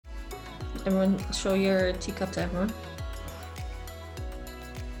Everyone, show your teacup to everyone.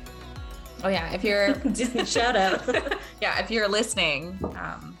 Oh yeah, if you're shout out. Yeah, if you're listening,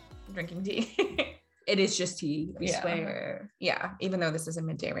 drinking tea. It is just tea, I Yeah. swear. Yeah, even though this is a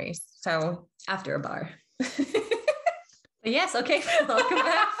midday race. So after a bar. Yes, okay. Welcome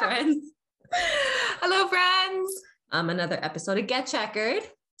back, friends. Hello, friends. Another episode of Get Checkered.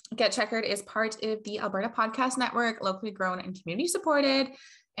 Get Checkered is part of the Alberta Podcast Network, locally grown and community supported.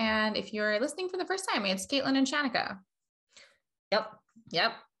 And if you're listening for the first time, it's Caitlin and Shanika. Yep.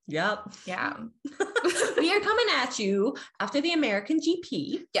 Yeah. We are coming at you after the American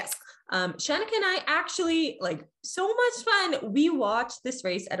GP. Yes. Shanika and I actually, so much fun. We watched this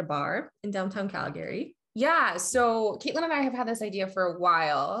race at a bar in downtown Calgary. Yeah. So Caitlin and I have had this idea for a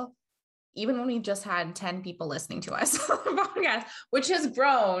while, even when we just had 10 people listening to us on the podcast, which has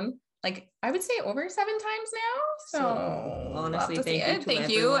grown, I would say over 7 times now. So honestly, thank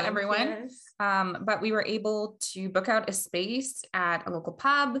you, everyone. Yes. But we were able to book out a space at a local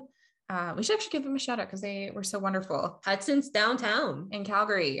pub. We should actually give them a shout out because they were so wonderful. Hudson's downtown in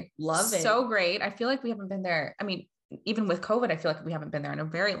Calgary. Love it. So great. I feel like we haven't been there. I mean, even with COVID, I feel like we haven't been there in a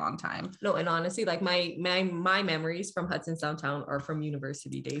very long time. No, and honestly, my memories from Hudson's downtown are from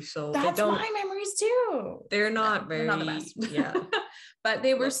university days. So that's my memories too. They're not they're not the best. Yeah. But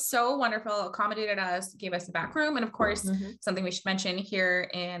they were so wonderful, accommodated us, gave us a back room. And of course, something we should mention here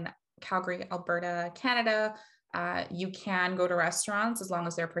in Calgary, Alberta, Canada, you can go to restaurants as long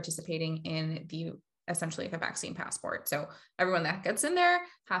as they're participating in essentially the vaccine passport. So everyone that gets in there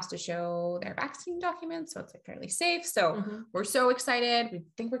has to show their vaccine documents. So it's fairly safe. So we're so excited. We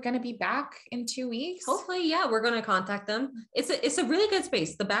think we're going to be back in 2 weeks. Hopefully. Yeah. We're going to contact them. It's a really good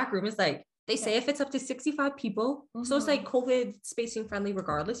space. The back room is they say if it's up to 65 people. So it's COVID spacing friendly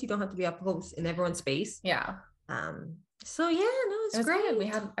regardless. You don't have to be up close in everyone's space. Yeah. So yeah, no, it's great. Good. We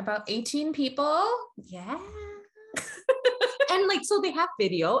had about 18 people. Yeah. And so they have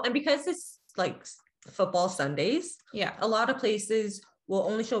video, and because it's football Sundays, yeah, a lot of places will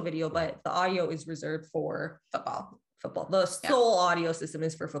only show video, but the audio is reserved for football. The sole audio system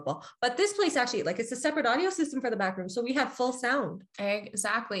is for football, but this place actually it's a separate audio system for the back room, so we have full sound.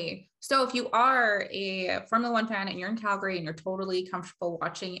 Exactly. So if you are a Formula One fan and you're in Calgary and you're totally comfortable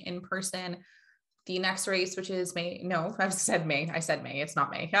watching in person the next race, which is May. No, I said May. It's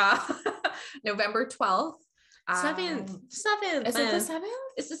not May. November 12th. 7th. Is it the 7th?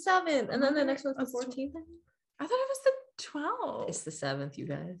 It's the 7th. And then the next one's the 14th. I thought it was the 12th. It's the 7th, you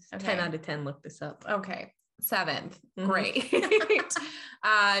guys. Okay. 10 out of 10, look this up. Okay. 7th. Great.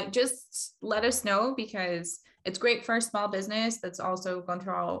 Just let us know, because it's great for a small business that's also going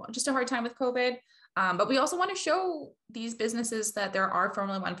through just a hard time with COVID. But we also want to show these businesses that there are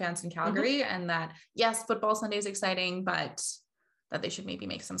Formula One fans in Calgary, and that, yes, football Sunday is exciting, but that they should maybe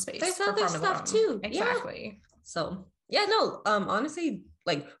make some space. There's for other Formula stuff One. too. Exactly. Yeah. So yeah, no, honestly,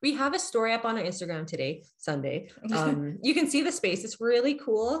 we have a story up on our Instagram today, Sunday. You can see the space. It's really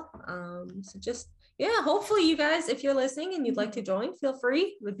cool. So just, hopefully you guys, if you're listening and you'd like to join, feel free.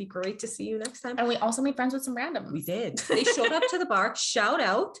 It would be great to see you next time. And we also made friends with some randoms. We did. They showed up to the bar. Shout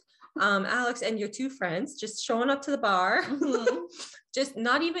out, Alex and your 2 friends just showing up to the bar, just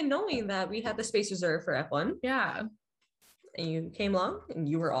not even knowing that we had the space reserved for F1. Yeah. And you came along and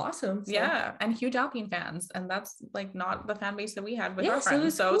you were awesome. So. Yeah. And huge Alpine fans. And that's not the fan base that we had with our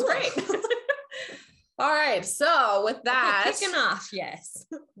friends. So it's great. All right. So with that, kicking off, yes.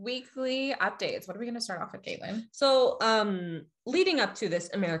 Weekly updates. What are we going to start off with, Caitlin? So leading up to this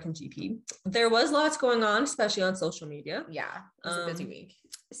American GP, there was lots going on, especially on social media. Yeah. It was a busy week.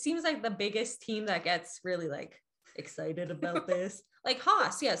 It seems like the biggest team that gets really excited about this.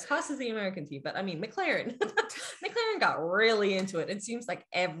 Haas, yes, Haas is the American team, but I mean McLaren. McLaren got really into it. It seems like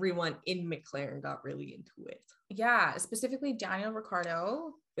everyone in McLaren got really into it. Yeah, specifically Daniel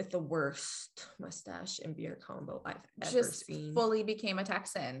Ricciardo, with the worst mustache and beard combo I've ever just seen. Fully became a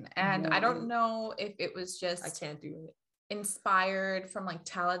Texan, and I don't know if it was just I can't do it. Inspired from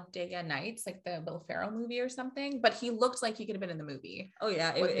Talladega Nights, the Will Ferrell movie or something, but he looked like he could have been in the movie. Oh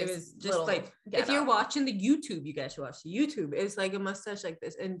yeah, it was just if you're watching the YouTube, you guys should watch the YouTube. It's a mustache like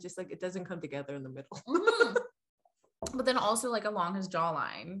this, and just it doesn't come together in the middle. But then also along his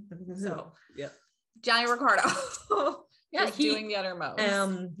jawline. So yeah, Daniel Ricciardo. Yeah, he's doing the uttermost.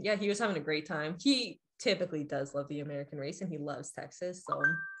 Yeah, he was having a great time. He typically does love the American race, and he loves Texas. So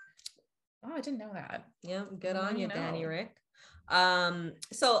oh, I didn't know that. Yeah, good on you, Danny Rick.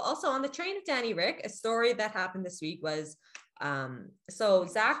 So also on the train of Danny Rick, a story that happened this week was so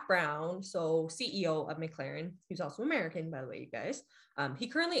Zach Brown, so CEO of McLaren, who's also American, by the way, you guys. He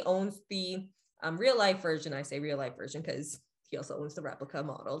currently owns the real life version. I say real life version because He also owns the replica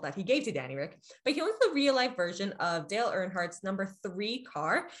model that he gave to Danny Rick, but he owns the real life version of Dale Earnhardt's number 3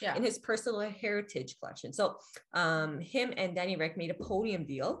 car in his personal heritage collection. So him and Danny Rick made a podium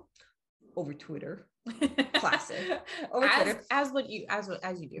deal over Twitter. Classic. Over Twitter. As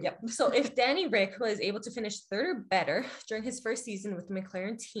you do. Yep. So if Danny Rick was able to finish third or better during his first season with the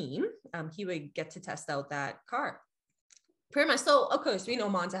McLaren team, he would get to test out that car. Pretty much. So of course we know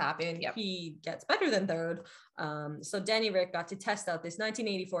Monza happened. Yep. He gets better than third. So Danny Rick got to test out this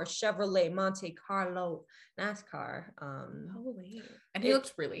 1984 Chevrolet Monte Carlo NASCAR. And he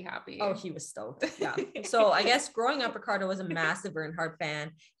looked really happy. Oh, he was stoked. Yeah. So I guess growing up, Ricardo was a massive Earnhardt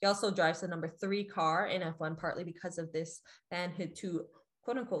fan. He also drives the number 3 car in F1, partly because of this fanhood to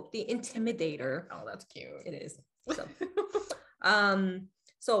quote unquote the Intimidator. Oh, that's cute. It is. So,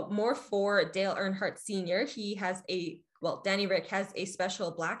 so more for Dale Earnhardt Sr. Danny Rick has a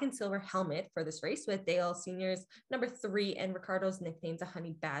special black and silver helmet for this race with Dale Sr.'s number 3 and Ricardo's nickname's a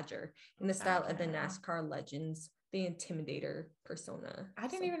honey badger in the style of the NASCAR legends, the Intimidator persona. I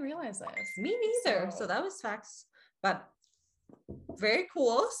didn't even realize this. Me neither. So that was facts, but very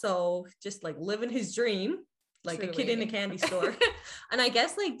cool. So just like living his dream, like Truly. A kid in a candy store. And I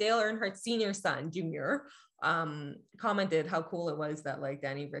guess like Dale Earnhardt Sr.'s son, Junior, commented how cool it was that like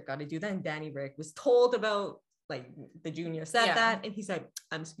Danny Rick got to do that. And Danny Rick was told about like the junior said that, and he said,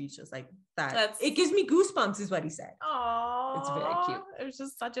 I'm speechless. Like that. It gives me goosebumps is what he said. Oh, it's very cute. It was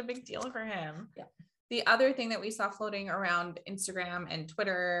just such a big deal for him. Yeah. The other thing that we saw floating around Instagram and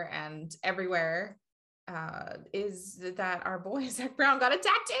Twitter and everywhere is that our boy Zach Brown got a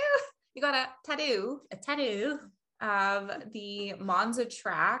tattoo. You got a tattoo of the Monza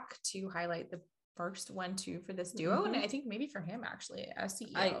track to highlight the first 1-2 for this duo. And I think maybe for him actually as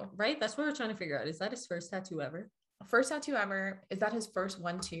CEO. Right. That's what we're trying to figure out. Is that his first tattoo ever? First tattoo ever. Is that his first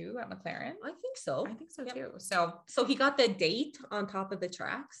 1-2 at McLaren? I think so. I think so too. So he got the date on top of the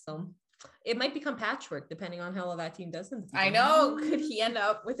track. So it might become patchwork depending on how well that team does. I know. Could he end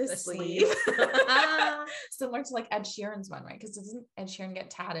up with a sleeve? Similar to like Ed Sheeran's one, right? Because doesn't Ed Sheeran get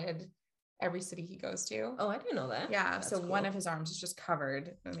tatted every city he goes to? Oh, I didn't know that. Yeah. That's so cool. One of his arms is just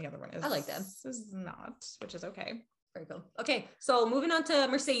covered and the other one is. I like that. Is not, which is okay. Very cool. Okay. So moving on to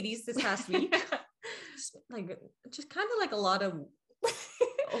Mercedes this past week. just kind of like a lot of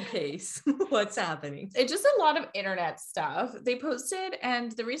okay, so what's happening? It's just a lot of internet stuff they posted.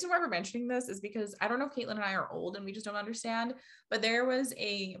 And the reason why we're mentioning this is because I don't know if Caitlin and I are old and we just don't understand, but there was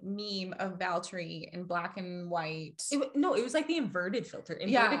a meme of Valtteri in black and white. It was like the inverted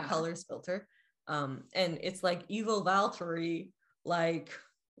colors filter. And it's like evil Valtteri, like,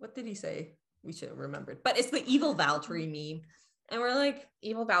 what did he say? We should have remembered, but it's the evil Valtteri meme. And we're like,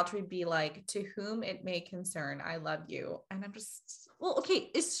 evil Valtteri be like, to whom it may concern, I love you. And I'm just, well, okay.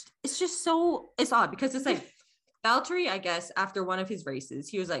 It's just so, it's odd because it's like Valtteri, I guess, after one of his races,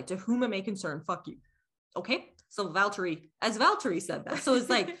 he was like, to whom it may concern, fuck you. Okay. So Valtteri said that. So it's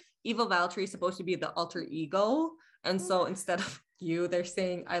like evil Valtteri is supposed to be the alter ego. And so instead of you, they're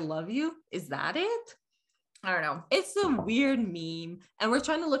saying, I love you. Is that it? I don't know. It's a weird meme. And we're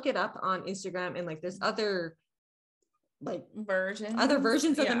trying to look it up on Instagram and like there's other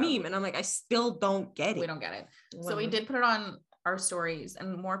versions of the meme, and I'm like, I still don't get it. We don't get it. So we did put it on our stories,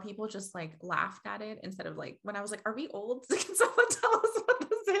 and more people just like laughed at it instead of like, when I was like, are we old? Can someone tell us what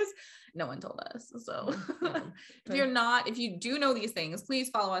this is? No one told us. So if you do know these things, please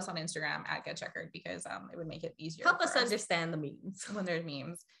follow us on Instagram at Get Checkered, because it would make it easier. Help us understand the memes when there's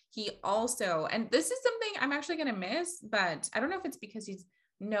memes. He also, and this is something I'm actually gonna miss, but I don't know if it's because he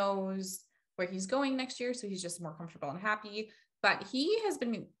knows where he's going next year, so he's just more comfortable and happy, but he has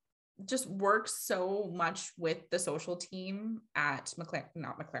been just worked so much with the social team at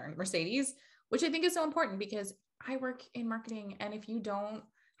Mercedes, which I think is so important, because I work in marketing, and if you don't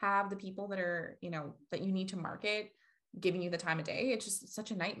have the people that are, that you need to market giving you the time of day, it's just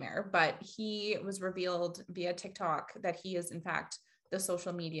such a nightmare. But he was revealed via TikTok that he is in fact the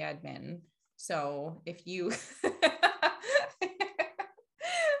social media admin. So if you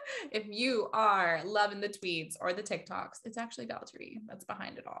if you are loving the tweets or the TikToks, it's actually Valtteri that's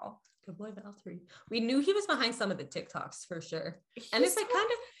behind it all. Good boy, Valtteri. We knew he was behind some of the TikToks for sure. And it's like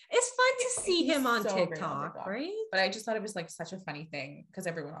it's fun to see him on TikTok, right? But I just thought it was like such a funny thing, because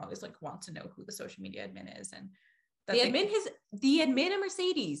everyone always like wants to know who the social media admin is. And the admin at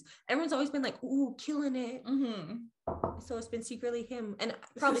Mercedes. Everyone's always been like, ooh, killing it. Mm-hmm. So it's been secretly him and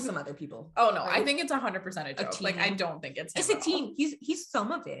probably some other people. Oh no, right? I think it's 100% a joke. Like, I don't think it's him. It's a team. He's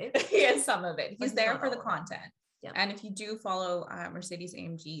some of it. He is some of it. He's there for the content. Yeah. And if you do follow Mercedes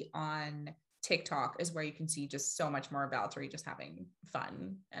AMG on TikTok, is where you can see just so much more of Valtteri just having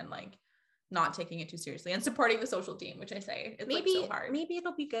fun and like not taking it too seriously and supporting the social team, which I say is maybe like so hard. Maybe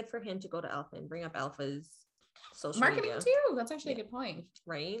it'll be good for him to go to Alpha and bring up Alpha's social marketing media. too. That's actually a good point,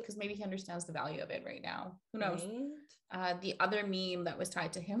 right? Because maybe he understands the value of it right now. Who knows? Right? The other meme that was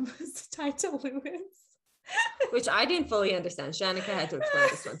tied to him was tied to Lewis, which I didn't fully understand. Shanika had to explain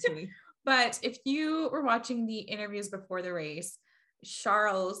this one to me. But if you were watching the interviews before the race,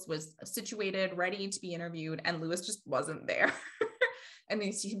 Charles was situated, ready to be interviewed, and Lewis just wasn't there. And then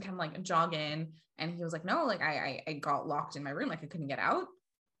you see him kind of like jog in, and he was like, no, like I got locked in my room, like I couldn't get out.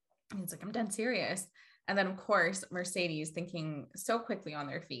 And he's like, I'm dead serious. And then of course, Mercedes, thinking so quickly on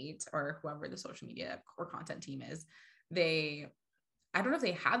their feet, or whoever the social media or content team is, I don't know if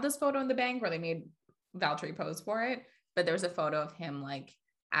they had this photo in the bank or they made Valtteri pose for it, but there was a photo of him like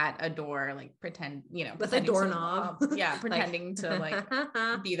at a door, like with a doorknob. Pretending to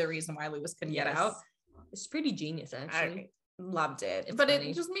like be the reason why Lewis couldn't get out. It's pretty genius, actually. I loved it. It's but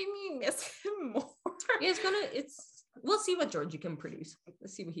funny. It just made me miss him more. Yeah, we'll see what Georgie can produce.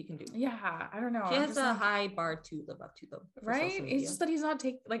 Let's see what he can do. Yeah, I don't know. He has a high bar to live up to, though. Right? It's just that he's not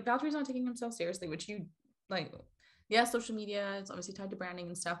Valtteri's not taking himself seriously, which you like. Yeah, social media is obviously tied to branding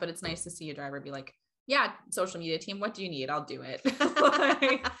and stuff, but it's nice to see a driver be like, yeah, social media team, what do you need? I'll do it.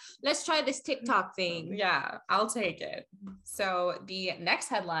 Let's try this TikTok thing. Yeah, I'll take it. So the next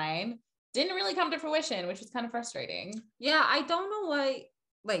headline didn't really come to fruition, which was kind of frustrating. Yeah, I don't know why.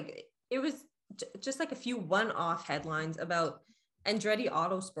 Like, it was just like a few one-off headlines about Andretti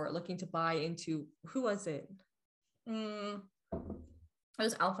Autosport looking to buy into, who was it? It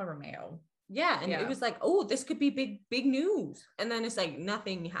was Alfa Romeo. Yeah, and it was like, oh, this could be big news. And then it's like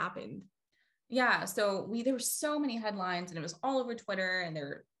nothing happened. Yeah, so there were so many headlines, and it was all over Twitter, and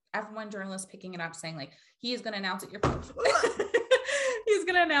there were F1 journalists picking it up saying like, he is going to announce it. He's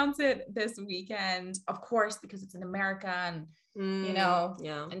going to announce it this weekend, of course, because it's in America, and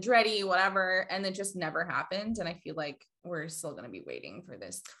Andretti, whatever, and it just never happened. And I feel like we're still going to be waiting for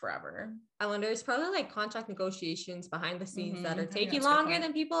this forever. I wonder, it's probably like contract negotiations behind the scenes that are taking longer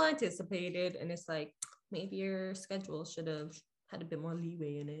than people anticipated, and it's like maybe your schedule should have had a bit more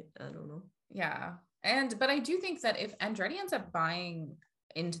leeway in it. I don't know. Yeah. But I do think that if Andretti ends up buying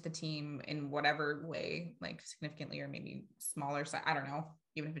into the team in whatever way, like significantly or maybe smaller size, I don't know,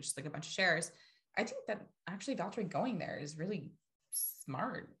 even if it's just like a bunch of shares, I think that actually Valtteri going there is really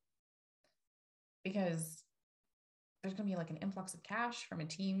smart, because there's going to be like an influx of cash from a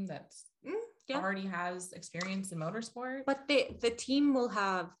team that's already has experience in motorsport. But the team will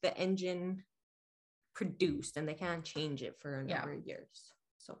have the engine produced, and they can't change it for a number of years.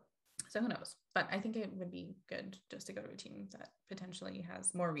 So who knows? But I think it would be good just to go to a team that potentially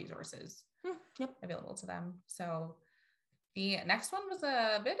has more resources available to them. So the next one was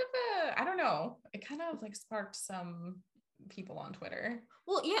a bit of I don't know, it kind of like sparked some people on Twitter.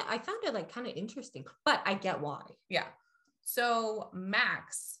 Well, yeah, I found it like kind of interesting, but I get why. Yeah. So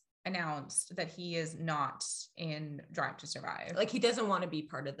Max announced that he is not in Drive to Survive. Like, he doesn't want to be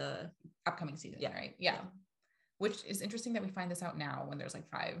part of the upcoming season, right? Yeah. Which is interesting that we find this out now when there's like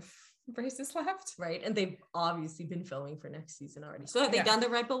 5 races left. Right. And they've obviously been filming for next season already. So have they done the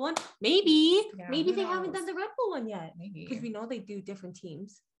Red Bull one? Maybe. Maybe they haven't done the Red Bull one yet. Maybe. Because we know they do different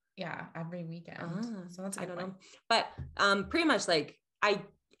teams. Yeah, every weekend. So that's I don't know. But pretty much like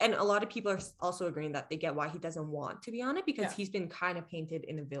and a lot of people are also agreeing that they get why he doesn't want to be on it, because he's been kind of painted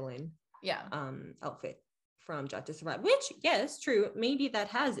in a villain outfit from Drive to Survive, which, yes, true. Maybe that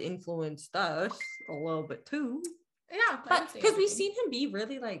has influenced us a little bit too. Yeah. But because we've seen him be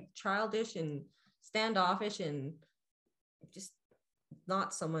really like childish and standoffish and just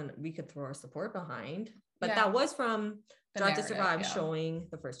not someone we could throw our support behind. But that was from Drive to Survive showing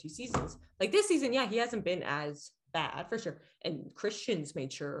the first few seasons. Like this season, he hasn't been as bad for sure. And Christian's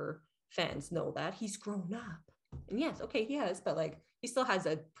made sure fans know that he's grown up. And yes, okay, he has, but like he still has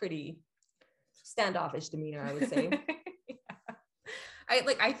a pretty standoffish demeanor, I would say.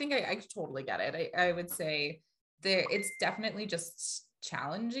 I think I totally get it. I would say it's definitely just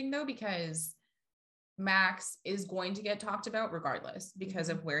challenging though, because Max is going to get talked about regardless because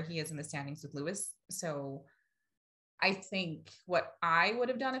of where he is in the standings with Lewis. So I think what I would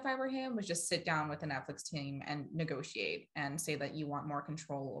have done if I were him was just sit down with the Netflix team and negotiate and say that you want more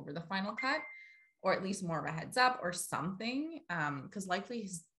control over the final cut, or at least more of a heads up or something. Because likely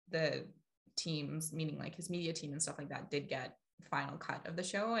the teams, meaning like his media team and stuff like that, did get final cut of the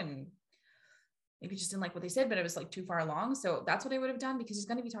show, and maybe just didn't like what they said, but it was like too far along. So that's what I would have done, because he's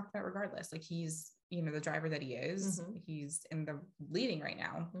going to be talked about regardless. Like he's, the driver that he is, he's in the leading right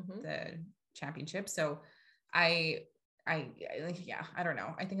now, the championship. So I, I don't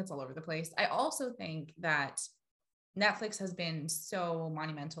know. I think it's all over the place. I also think that Netflix has been so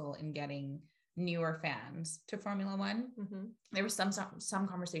monumental in getting newer fans to Formula One. Mm-hmm. There was some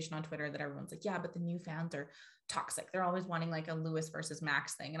conversation on Twitter that everyone's like, yeah, but the new fans are toxic. They're always wanting like a Lewis versus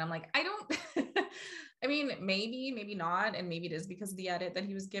Max thing. And I'm like, I don't, I mean, maybe not. And maybe it is because of the edit that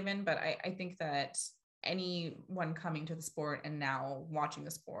he was given. But I think that anyone coming to the sport and now watching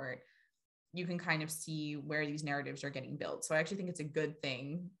the sport, you can kind of see where these narratives are getting built. So I actually think it's a good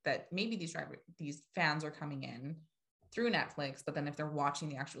thing that maybe these fans are coming in through Netflix, but then if they're watching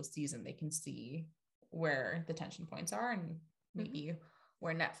the actual season, they can see where the tension points are and maybe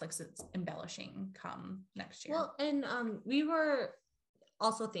where Netflix is embellishing come next year. Well, and we were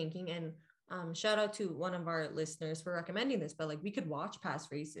also thinking, and shout out to one of our listeners for recommending this, but like we could watch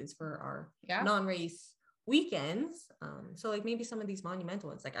past races for our non-race weekends. So like maybe some of these monumental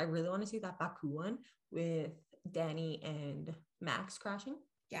ones, like I really want to see that Baku one with Danny and Max crashing.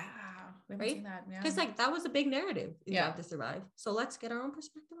 Yeah, we haven't seen that. Because like that was a big narrative in Drive to Survive. So let's get our own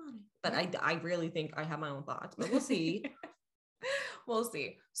perspective on it. But I really think I have my own thoughts, but we'll see. We'll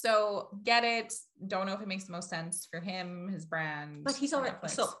see. So get it. Don't know if it makes the most sense for him, his brand. But he's already.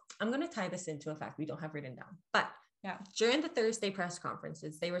 So I'm going to tie this into a fact we don't have written down. But during the Thursday press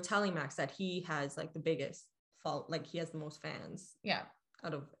conferences, they were telling Max that he has like the biggest fault, like he has the most fans. Yeah.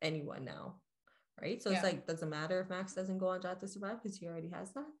 Out of anyone now. Right. So it's like, doesn't matter if Max doesn't go on Drive to Survive because he already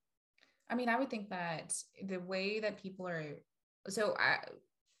has that. I mean, I would think that the way that people are,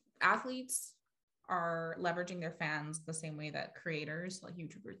 athletes are leveraging their fans the same way that creators like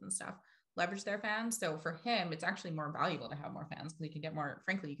YouTubers and stuff leverage their fans. So for him, it's actually more valuable to have more fans because you can get more,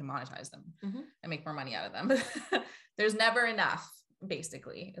 frankly, you can monetize them and make more money out of them. There's never enough,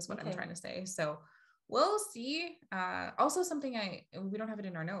 basically, is what I'm trying to say. So we'll see. Also something we don't have it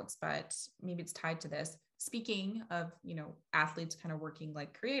in our notes, but maybe it's tied to this. Speaking of, athletes kind of working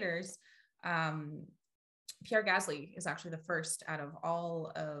like creators, Pierre Gasly is actually the first out of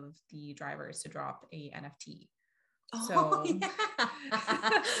all of the drivers to drop a NFT. So,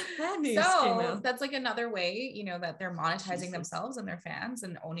 that's like another way, that they're monetizing themselves and their fans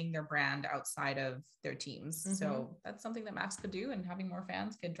and owning their brand outside of their teams. So that's something that Max could do, and having more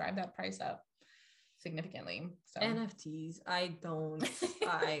fans could drive that price up significantly. So NFTs, I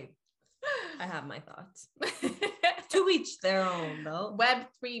have my thoughts. To each their own, though.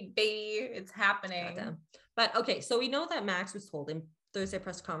 Web3, baby, it's happening. Goddamn. But okay, so we know that Max was told in Thursday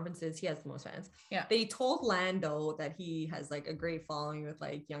press conferences he has the most fans. Yeah. They told Lando that he has like a great following with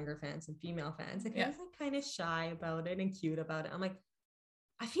like younger fans and female fans, and he was like kind of shy about it and cute about it. I'm like,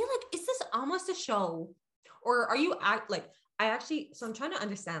 I feel like, is this almost a show, or are you so I'm trying to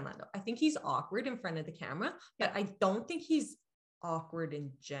understand Lando. I think he's awkward in front of the camera, but I don't think he's awkward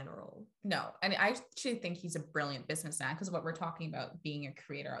in general. No, and I actually think he's a brilliant businessman because of what we're talking about, being a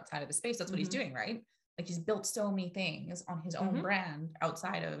creator outside of the space. That's what he's doing, right? Like he's built so many things on his own brand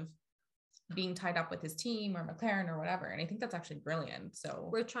outside of being tied up with his team or McLaren or whatever. And I think that's actually brilliant. So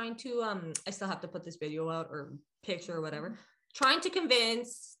we're trying to, I still have to put this video out or picture or whatever, trying to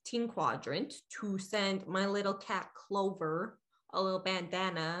convince Team Quadrant to send my little cat Clover a little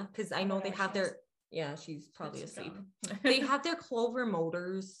bandana, because I know they have their, she's probably asleep. They have their Clover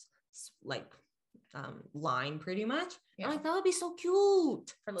Motors like line pretty much. I'm like, that would be so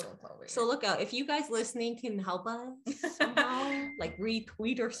cute for little Clover. So look out, if you guys listening can help us somehow, like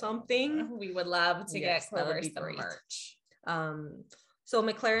retweet or something, we would love to get Clover some merch. So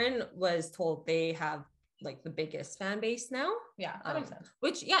McLaren was told they have like the biggest fan base now. Yeah, that makes sense.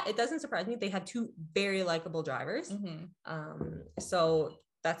 Which it doesn't surprise me. They had two very likable drivers. So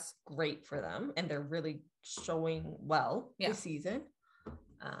that's great for them, and they're really showing well this season.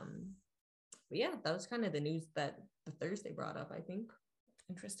 But that was kind of the news that the Thursday brought up, I think.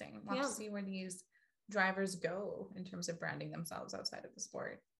 Interesting. We'll have to see where these drivers go in terms of branding themselves outside of the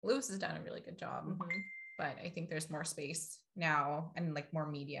sport. Lewis has done a really good job, but I think there's more space now and like more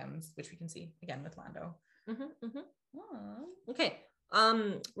mediums, which we can see again with Lando. Okay.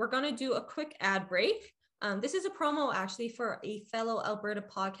 We're going to do a quick ad break. This is a promo actually for a fellow Alberta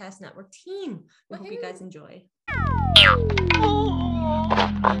Podcast Network team. We hope you guys enjoy.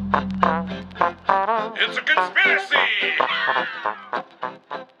 It's a conspiracy!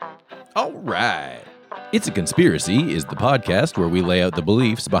 All right. It's a Conspiracy is the podcast where we lay out the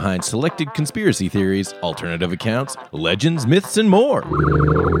beliefs behind selected conspiracy theories, alternative accounts, legends, myths, and more.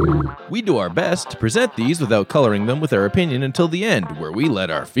 We do our best to present these without coloring them with our opinion until the end, where we let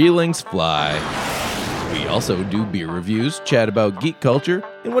our feelings fly. We also do beer reviews, chat about geek culture,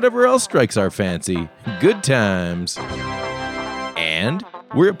 and whatever else strikes our fancy. Good times. And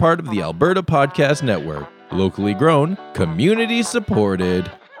we're a part of the Alberta Podcast Network. Locally grown, community supported.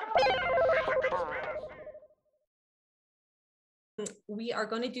 we are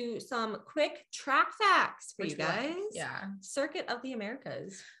going to do some quick track facts for you Which one? guys. Yeah. Circuit of the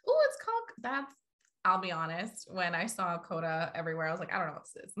Americas. Oh, it's called that's. I'll be honest. When I saw COTA everywhere, I was like, I don't know what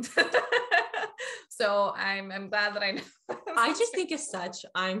this is. So I'm glad that I know. I just think as such,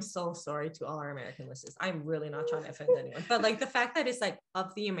 I'm so sorry to all our American listeners. I'm really not trying to offend anyone, but like the fact that it's like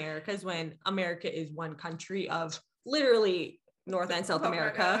of the Americas when America is one country of literally North and South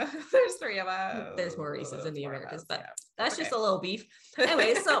America. There's 3 of us. There's more races in the Americas, but yeah. that's Okay. just a little beef.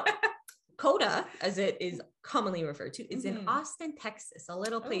 Anyway, so COTA, as it is commonly referred to, is in Austin, Texas, a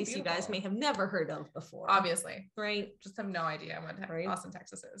little place you guys beautiful. may have never heard of before. Obviously. Right? Just have no idea what Right. Austin,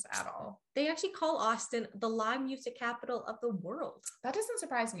 Texas is at all. They actually call Austin the live music capital of the world. That doesn't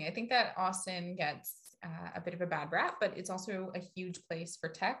surprise me. I think that Austin gets a bit of a bad rap, but it's also a huge place for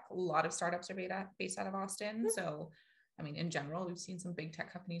tech. A lot of startups are based out of Austin. So, I mean, in general, we've seen some big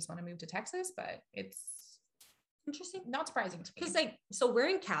tech companies want to move to Texas, but it's Interesting. not surprising to me. Because like, so we're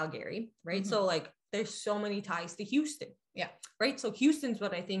in Calgary, right? So like there's so many ties to Houston. Yeah. Right. So Houston's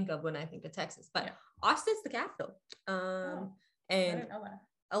what I think of when I think of Texas, but Austin's the capital. I And didn't know that.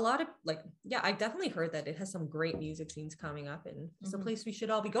 a lot of like, yeah, I definitely heard that it has some great music scenes coming up and it's a place we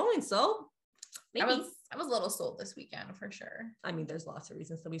should all be going. So maybe. I was a little sold this weekend for sure. I mean, there's lots of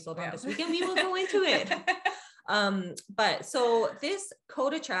reasons to be sold on Yeah. this weekend. We will go into it. But so this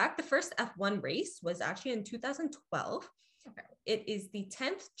COTA track, the first F1 race was actually in 2012. Okay. It is the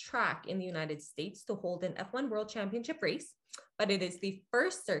 10th track in the United States to hold an F1 World Championship race, but it is the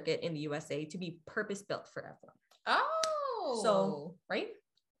first circuit in the USA to be purpose-built for F1. Oh. So, right?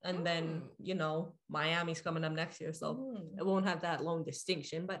 And then, you know, Miami's coming up next year, so it won't have that lone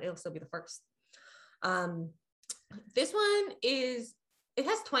distinction, but it'll still be the first. This one is, it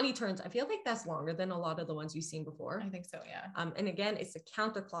has 20 turns. I feel like that's longer than a lot of the ones you've seen before. I think so, yeah. And again, it's a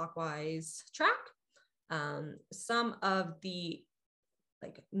counterclockwise track. Some of the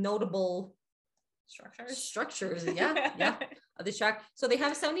like notable structures, yeah, of this track. So they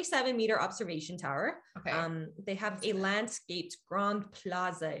have a 77-meter observation tower. Okay. They have a landscaped Grand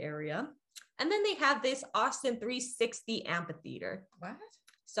Plaza area, and then they have this Austin 360 amphitheater. What?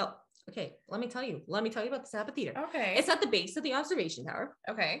 So, okay, let me tell you about this amphitheater. Okay. It's at the base of the observation tower.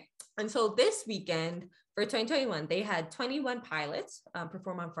 Okay. And so this weekend for 2021, they had 21 pilots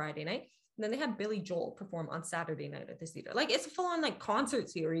perform on Friday night. And then they had Billy Joel perform on Saturday night at this theater. Like it's a full-on like concert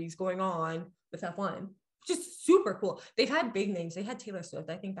series going on with F1. Just super cool. They've had big names. They had Taylor Swift,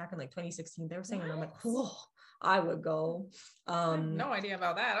 I think back in like 2016. They were saying, and I'm like, whoa, I would go. I have no idea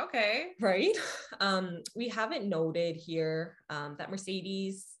about that. Okay. Right. We haven't noted here that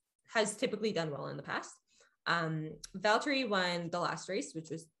Mercedes has typically done well in the past. Valtteri won the last race, which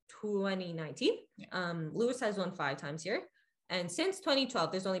was 2019. Lewis has won 5 times here. And since 2012,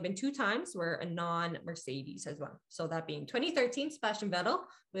 there's only been 2 times where a non-Mercedes has won. So that being 2013, Sebastian Vettel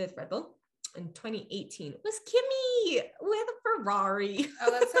with Red Bull. And 2018 was Kimi with Ferrari.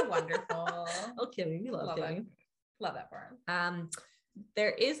 Oh, that's so wonderful. Oh, Kimi, we love Kimi. Love that for him.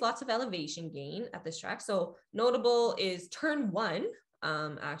 There is lots of elevation gain at this track. So notable is turn 1,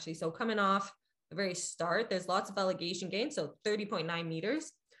 actually. So coming off the very start, there's lots of elevation gain. So 30.9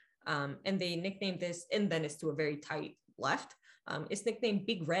 meters. And they nicknamed this, and then it's to a very tight left. It's nicknamed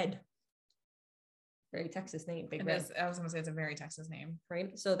Big Red. Very Texas name, Big Red. I was going to say it's a very Texas name.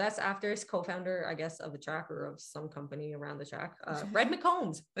 Right. So that's after his co-founder, I guess, of the track or of some company around the track, Red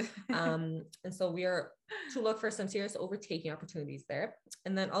McCombs. And so we are to look for some serious overtaking opportunities there.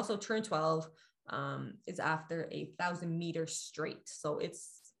 And then also turn 12 is after a 1,000-meter straight. So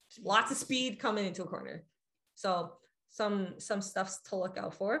it's lots of speed coming into a corner. So some stuff to look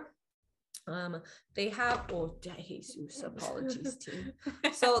out for. They have, oh, Jesus, apologies team.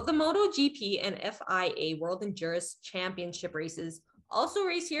 So the MotoGP and FIA World Endurance Championship races also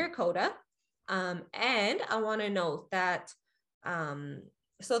race here at COTA. And I want to note that,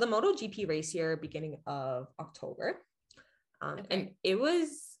 so the MotoGP race here beginning of October, and it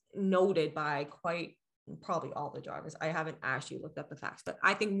was noted by quite probably all the drivers. I haven't actually looked up the facts, but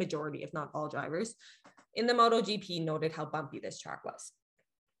I think majority, if not all drivers in the MotoGP noted how bumpy this track was.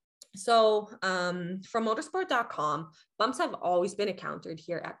 So from motorsport.com, bumps have always been encountered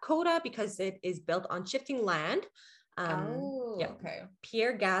here at COTA because it is built on shifting land. Okay.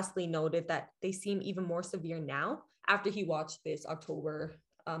 Pierre Gasly noted that they seem even more severe now after he watched this October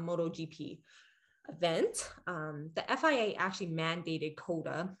MotoGP event. The FIA actually mandated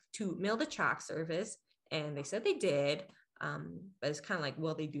COTA to mill the track surface, and they said they did, but it's kind of like,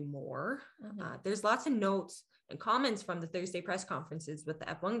 will they do more? There's lots of notes and comments from the Thursday press conferences with the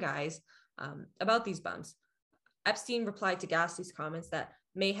F1 guys about these bumps. Epstein replied to Gasly's comments that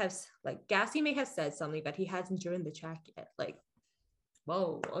Gasly may have said something, but he hasn't driven the track yet. Like,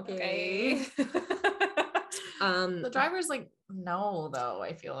 Whoa, okay. The driver's like, no, though,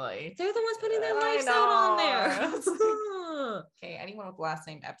 I feel like. They're the ones putting their lives out on there. Okay, anyone with the last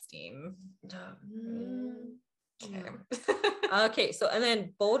name Epstein. Okay. Okay, so and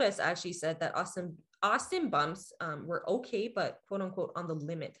then Bodas actually said that Austin bumps were okay, but quote unquote on the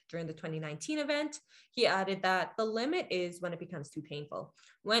limit during the 2019 event. He added that the limit is when it becomes too painful.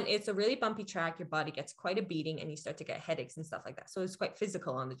 When it's a really bumpy track, your body gets quite a beating and you start to get headaches and stuff like that. So it's quite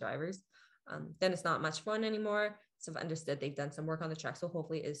physical on the drivers. Then it's not much fun anymore. So I've understood they've done some work on the track, so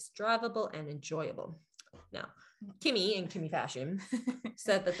hopefully it's drivable and enjoyable. Now, Kimi, in Kimi fashion,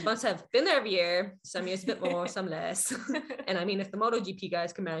 said that the bumps have been there every year. Some years a bit more, some less. And I mean, if the MotoGP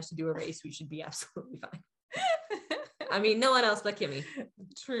guys can manage to do a race, we should be absolutely fine. I mean, no one else but Kimi.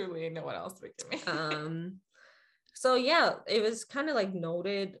 Truly, no one else but Kimi. So yeah, it was kind of like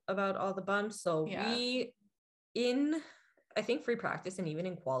noted about all the bumps. So I think free practice and even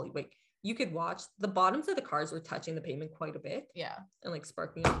in quali, like you could watch the bottoms of the cars were touching the pavement quite a bit. Yeah. And like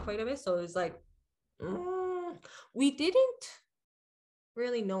sparking up quite a bit. So it was like, we didn't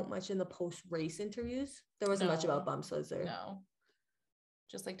really note much in the post-race interviews. There wasn't much about bumps, was there? No.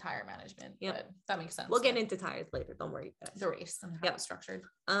 Just like tire management. Yeah. But that makes sense. We'll get into tires later. Don't worry. The race and how it's structured.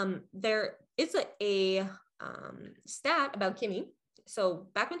 There is a stat about Kimi. So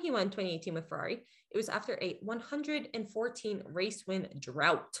back when he won 2018 with Ferrari, it was after a 114 race win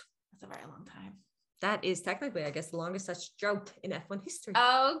drought. That's a very long time. That is technically, I guess, the longest such drought in F1 history.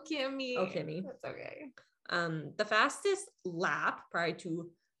 Oh, Kimi. That's okay. The fastest lap prior to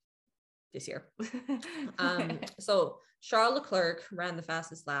this year. So Charles Leclerc ran the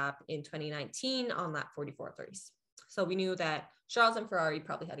fastest lap in 2019 on lap 44.30. So we knew that Charles and Ferrari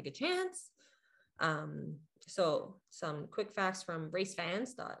probably had a good chance. So some quick facts from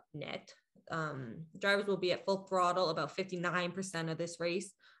racefans.net. Drivers will be at full throttle about 59% of this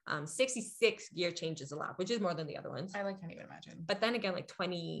race. 66 gear changes a lap, which is more than the other ones. I can't even imagine. But then again, like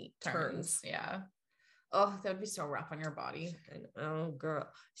 20 turns. Yeah. Oh, that would be so rough on your body. Oh, girl.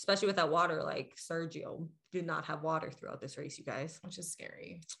 Especially with that water, like Sergio did not have water throughout this race, you guys. Which is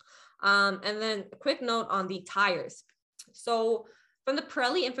scary. And then a quick note on the tires. So from the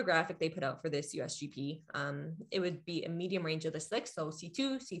Pirelli infographic they put out for this USGP, it would be a medium range of the slicks. So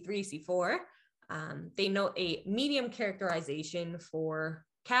C2, C3, C4. They note a medium categorization for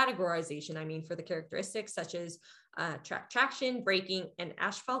the characteristics such as track traction, braking, and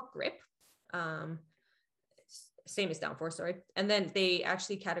asphalt grip. Same as downforce, sorry. And then they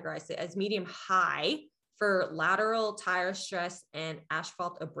actually categorized it as medium high for lateral tire stress and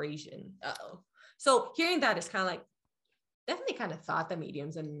asphalt abrasion. So hearing that is kind of like, definitely kind of thought the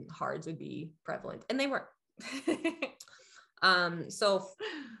mediums and hards would be prevalent, and they were. So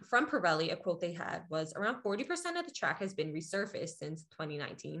from Pirelli, a quote they had was around 40% of the track has been resurfaced since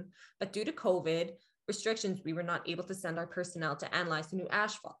 2019, but due to COVID restrictions, we were not able to send our personnel to analyze the new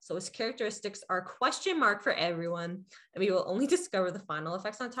asphalt. So its characteristics are question mark for everyone, and we will only discover the final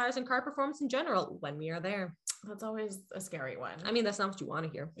effects on tires and car performance in general when we are there. That's always a scary one. I mean, that's not what you want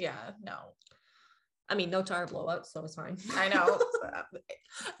to hear. Yeah, no. I mean, no tire blowouts, so it's fine. I know.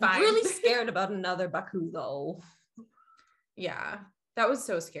 I'm really scared about another Baku though. Yeah, that was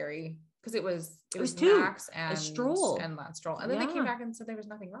so scary because it was Max and Stroll and Lance Stroll, and then they came back and said there was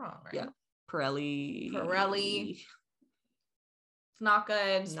nothing wrong, right? Yeah, Pirelli. It's not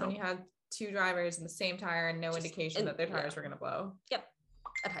good when you had two drivers in the same tire and no indication that their tires were going to blow. Yep,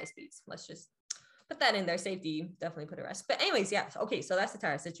 at high speeds. Let's just put that in there. Safety definitely put a rest. But anyways, yeah. Okay, so that's the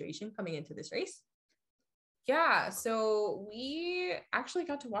tire situation coming into this race. Yeah, so we actually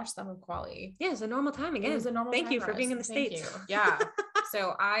got to watch some of quali. Yeah, it's a normal time again. It was a normal Thank time you for for us. being in the Thank States. you. Yeah.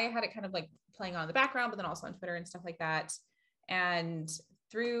 So I had it kind of like playing on in the background, but then also on Twitter and stuff like that. And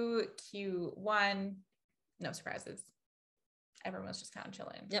through Q1, no surprises. Everyone was just kind of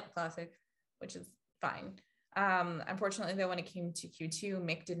chilling. Yep, classic. Which is fine. Unfortunately, though, when it came to Q2,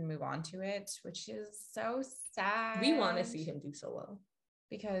 Mick didn't move on to it, which is so sad. We want to see him do so well.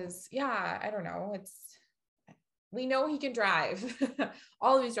 Because, yeah, I don't know. We know he can drive.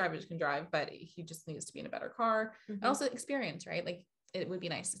 All of these drivers can drive, but he just needs to be in a better car. And also experience, right? Like, it would be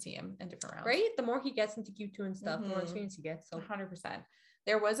nice to see him in different rounds. Right? The more he gets into Q2 and stuff, the more experience he gets. So 100%.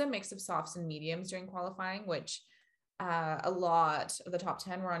 There was a mix of softs and mediums during qualifying, which a lot of the top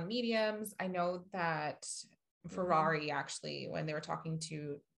 10 were on mediums. I know that Ferrari actually, when they were talking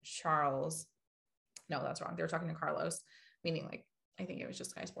to Charles, no, that's wrong. They were talking to Carlos, meaning like, I think it was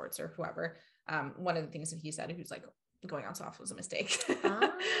just Sky Sports or whoever. One of the things that he said, who's like, going on soft was a mistake.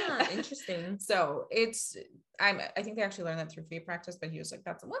 Interesting. So I think they actually learned that through free practice, but he was like,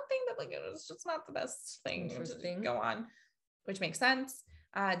 that's the one thing that like, it was just not the best thing to go on. which makes sense.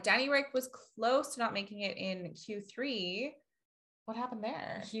 Danny Rick was close to not making it in Q3. What happened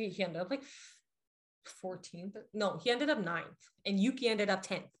there? He ended up like 14th. No, he ended up 9th, and Yuki ended up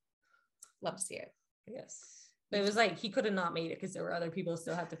 10th. Love to see it. Yes. But it was like he could have not made it because there were other people who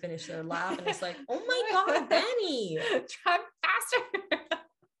still had to finish their lap, and it's like, oh my god, Danny, try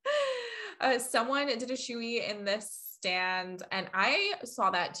faster. Someone did a shoey in this stand, and I saw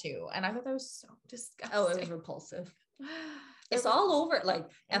that too, and I thought that was so disgusting. Oh, it was repulsive. It's all over. Like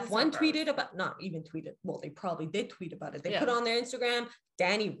F1 tweeted about, not even tweeted. Well, they probably did tweet about it. They put it on their Instagram.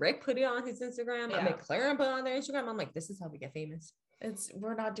 Danny Rick put it on his Instagram. Yeah. McLaren put it on their Instagram. I'm like, this is how we get famous.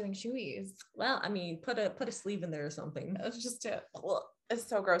 We're not doing shoeies. Well, I mean, put a sleeve in there or something. It's just it's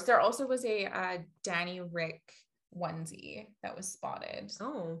so gross. There also was a Danny Rick onesie that was spotted.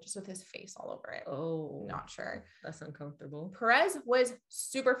 Oh, just with his face all over it. Oh, not sure. That's uncomfortable. Perez was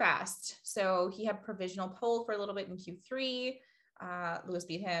super fast, so he had provisional pole for a little bit in Q3. Lewis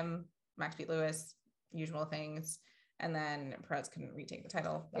beat him. Max beat Lewis. Usual things. And then Perez couldn't retake the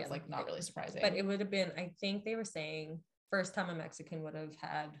title. That's like not really surprising. But it would have been, I think they were saying, first time a Mexican would have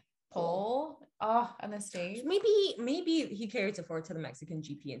had pole on the stage. Maybe he carries it forward to the Mexican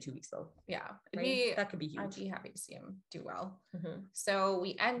GP in 2 weeks though. Yeah, right? That could be huge. I'd be happy to see him do well. So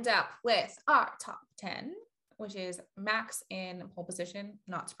we end up with our top 10, which is Max in pole position,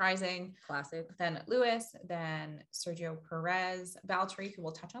 not surprising. Classic. Then Lewis, then Sergio Perez, Valtteri, who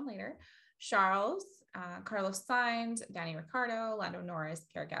we'll touch on later, Charles, Carlos Sainz, Danny Ricciardo, Lando Norris,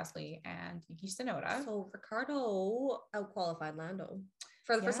 Pierre Gasly, and Yuki Tsunoda. So Ricciardo outqualified Lando.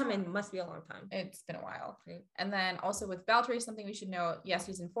 For the first time, it must be a long time. It's been a while. Right. And then also with Valtteri, something we should know, yes,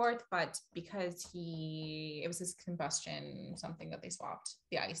 he's in 4th, but because it was his combustion, something that they swapped,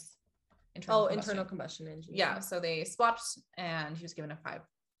 the ICE. Internal combustion engine. Yeah, so they swapped and he was given a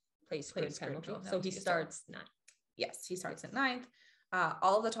 5-place penalty. So he starts 9th. Yes, he starts at 9th.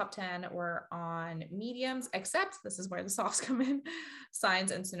 All of the top 10 were on mediums, except this is where the softs come in.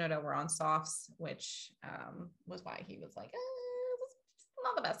 Sainz and Tsunoda were on softs, which was why he was like,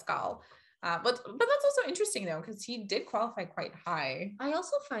 not the best call. But that's also interesting though, because he did qualify quite high. I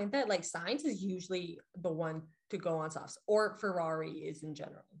also find that like Sainz is usually the one to go on softs, or Ferrari is in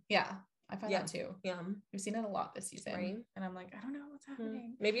general. Yeah, I find that too. Yeah, we've seen it a lot this season, right? And I'm like, I don't know what's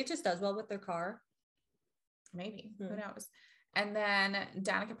happening. Maybe it just does well with their car. Maybe who knows? And then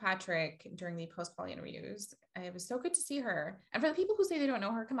Danica Patrick during the post-quali interviews, it was so good to see her. And for the people who say they don't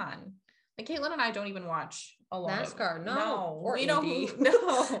know her, come on. Like Caitlin and I don't even watch a lot NASCAR. of No. Or we know who,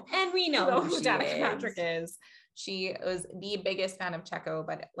 and we know who Danica Patrick is. She was the biggest fan of Checo,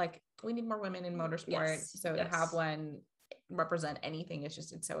 but like we need more women in motorsport. So to have one represent anything is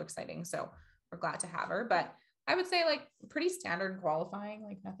just, it's so exciting. So we're glad to have her. But I would say like pretty standard qualifying,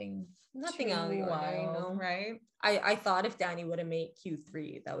 like nothing out of the ordinary, right? I thought if Danny would have made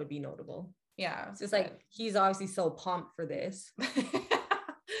Q3, that would be notable. Yeah. It's just like he's obviously so pumped for this.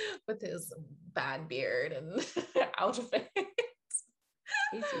 With his bad beard and outfit.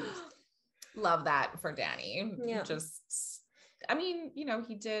 Love that for Danny. Yeah. I mean,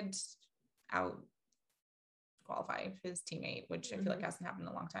 he did out qualify his teammate, which I feel like hasn't happened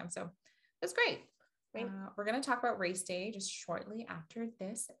in a long time. So it's great. Right. We're going to talk about race day just shortly after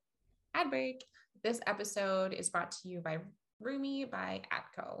this ad break. This episode is brought to you by Rumi by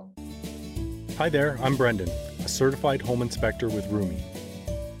Atco. Hi there, I'm Brendan, a certified home inspector with Rumi.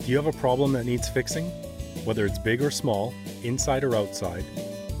 Do you have a problem that needs fixing? Whether it's big or small, inside or outside,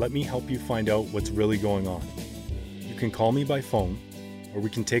 let me help you find out what's really going on. You can call me by phone, or we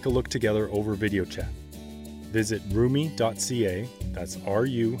can take a look together over video chat. Visit rumi.ca, that's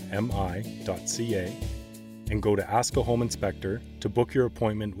RUMI.ca, and go to Ask a Home Inspector to book your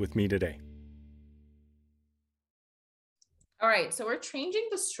appointment with me today. All right, so we're changing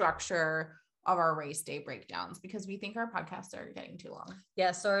the structure of our race day breakdowns because we think our podcasts are getting too long.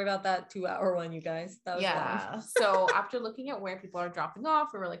 Yeah, sorry about that 2-hour one, you guys. That was long. So after looking at where people are dropping off,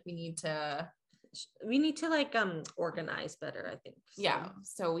 we were like, we need to like organize better, I think. So. Yeah.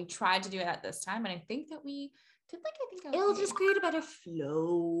 So we tried to do it at this time, and I think that we did it'll just create a better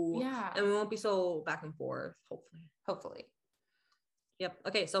flow. Yeah. And we won't be so back and forth, hopefully. Yep.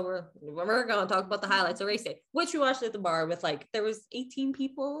 Okay, so we're gonna talk about the highlights of race day, which we watched at the bar with there was 18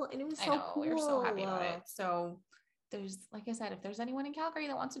 people, and it was so cool. We were so happy about it. So there's, like I said, if there's anyone in Calgary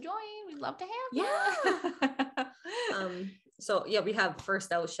that wants to join, we'd love to have you. So yeah, we have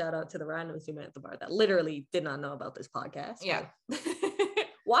first out shout out to the randoms who met at the bar that literally did not know about this podcast. Yeah.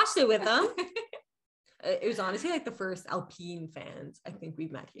 Watched it with them. It was honestly the first Alpine fans I think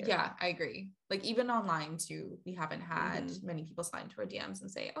we've met here. Yeah, I agree. Even online too, we haven't had many people slide into our DMs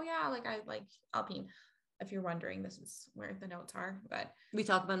and say, oh yeah, I like Alpine. if you're wondering, this is where the notes are. But we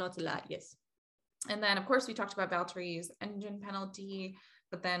talk about notes a lot. Yes. And then, of course, we talked about Valtteri's engine penalty,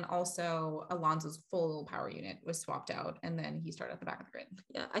 but then also Alonso's full power unit was swapped out, and then he started at the back of the grid.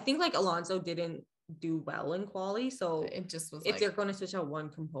 Yeah, I think like Alonso didn't do well in quali, so It just was if like, they're going to switch out one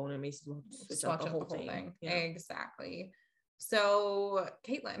component, maybe switch out the whole thing. Yeah. Exactly. So,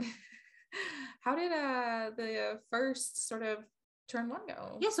 Caitlin, how did the first sort of turn one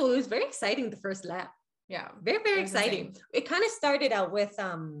go? Yeah, so it was very exciting the first lap. Yeah, very exciting. Insane. It kind of started out with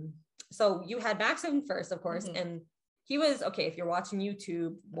so you had Max in first, of course, and he was okay. If you're watching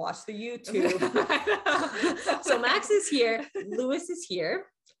YouTube, watch the YouTube. So Max is here, Lewis is here,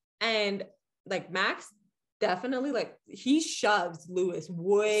 and like Max definitely like he shoves Lewis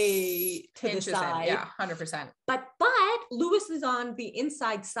way to the side. Yeah, 100%. But Lewis is on the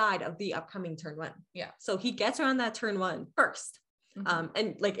inside side of the upcoming turn one. Yeah. So he gets around that turn one first.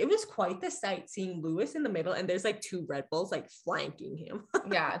 And like it was quite the sight seeing Lewis in the middle, and there's like 2 Red Bulls like flanking him.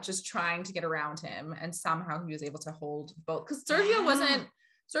 Yeah, just trying to get around him, and somehow he was able to hold both, because Sergio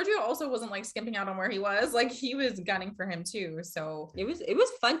also wasn't like skimping out on where he was. Like he was gunning for him too. So it was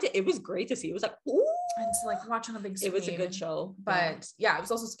fun it was great to see. It was like, ooh, and to like watch on a big screen. It was a good show. But yeah, it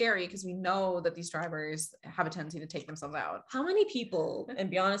was also scary because we know that these drivers have a tendency to take themselves out. How many people, and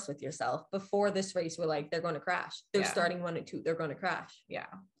be honest with yourself, before this race were like, they're going to crash. They're starting 1 and 2. They're going to crash. Yeah.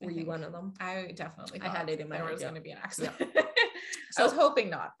 Were you one of them? I definitely I had it in my there head, was going to be an accident. Yeah. So I was hoping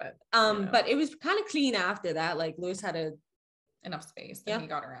not, but but it was kind of clean after that. Like Lewis had enough space that he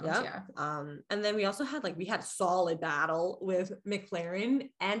got around. Yeah. And then we also had a solid battle with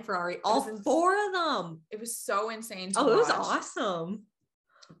McLaren and Ferrari, all 4 of them. It was so insane. It was awesome.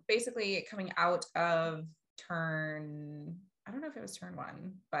 Basically coming out of I don't know if it was turn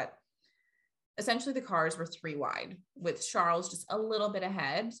 1, but essentially the cars were 3 wide with Charles just a little bit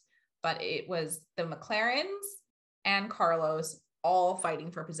ahead, but it was the McLarens and Carlos all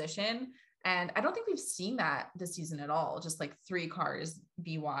fighting for position. And I don't think we've seen that this season at all. Just like 3 cars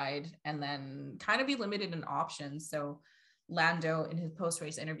be wide and then kind of be limited in options. So Lando in his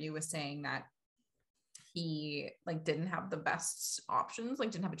post-race interview was saying that he like didn't have the best options,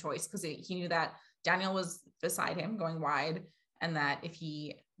 like didn't have a choice, because he knew that Daniel was beside him going wide, and that if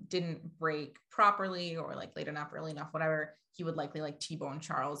he didn't brake properly or like late enough, early enough, whatever, he would likely like T-bone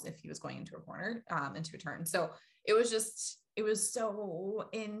Charles if he was going into a corner, into a turn. So it was so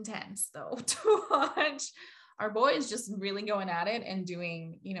intense though to watch our boys just really going at it and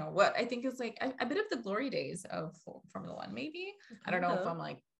doing, what I think is like a bit of the glory days of Formula One, maybe. I don't know if I'm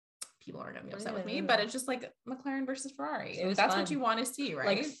like, people are going to be upset with me, but it's just like McLaren versus Ferrari. That's fun. What you want to see,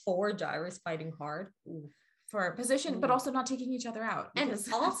 right? Like 4 drivers fighting hard. Ooh. For position, but also not taking each other out. And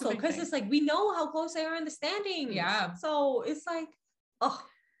also because it's like, we know how close they are in the standings. Yeah. So it's like,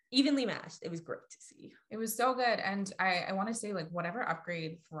 evenly matched. It was great to see. It was so good. And I want to say, like, whatever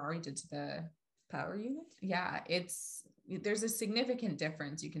upgrade Ferrari did to the power unit. Yeah, there's a significant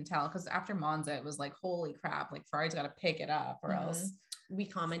difference. You can tell, because after Monza, it was like, holy crap, like Ferrari's got to pick it up or else. We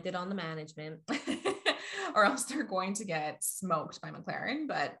commented on the management. Or else they're going to get smoked by McLaren.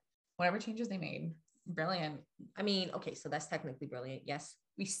 But whatever changes they made, brilliant. I mean, okay, so that's technically brilliant. Yes.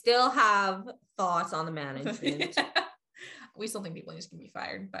 We still have thoughts on the management. We still think people just can be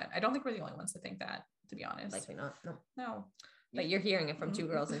fired, but I don't think we're the only ones to think that, to be honest. Likely not. No. But you're hearing it from 2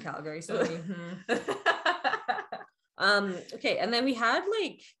 girls in Calgary. So okay. And then we had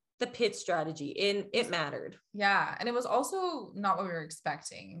like the pit strategy it mattered. Yeah. And it was also not what we were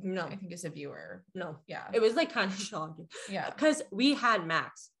expecting. No. I think as a viewer. No. Yeah. It was like kind of shocking. Yeah. Because we had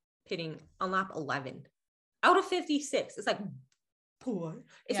Max pitting on lap 11 out of 56. It's like, poor.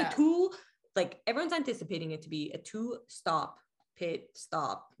 It's a 2, like everyone's anticipating it to be a 2-stop pit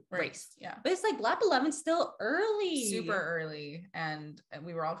stop race. Yeah. But it's like lap 11 still early. Super early. And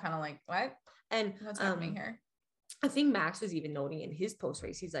we were all kind of like, what? And what's happening here? I think Max was even noting in his post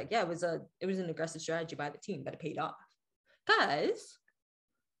race, he's like, yeah, it was an aggressive strategy by the team, but it paid off. Guys,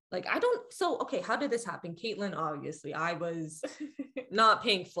 like okay, how did this happen? Caitlin, obviously, I was not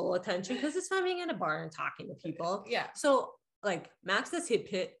paying full attention because it's fun being in a bar and talking to people. Yeah. So like Max does his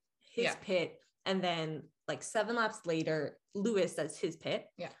pit, and then like 7 laps later, Lewis does his pit.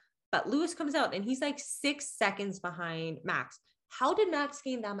 Yeah. But Lewis comes out and he's like 6 seconds behind Max. How did Max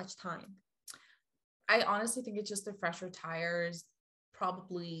gain that much time? I honestly think it's just the fresher tires,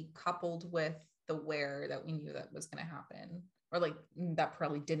 probably coupled with the wear that we knew that was going to happen, or like that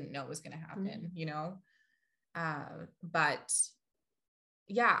probably didn't know was going to happen, But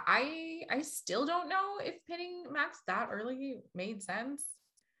yeah, I still don't know if pitting Max that early made sense,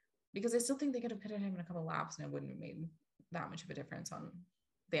 because I still think they could have pitted him in a couple laps and it wouldn't have made that much of a difference on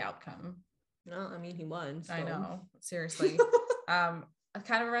the outcome. No, I mean, he won. So. I know, seriously.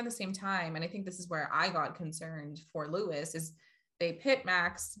 Kind of around the same time, and I think this is where I got concerned for Lewis, is they pit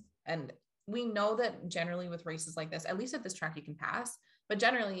Max, and we know that generally with races like this, at least at this track, you can pass, but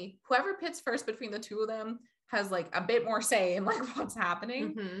generally whoever pits first between the two of them has like a bit more say in like what's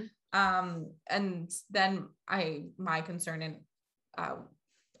happening. And then my concern, and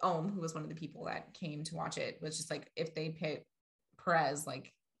who was one of the people that came to watch it, was just like, if they pit Perez,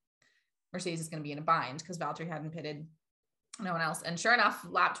 like Mercedes is going to be in a bind, because Valtteri hadn't pitted, no one else. And sure enough,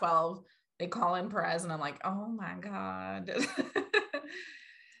 lap 12, they call in Perez, and I'm like, oh my God.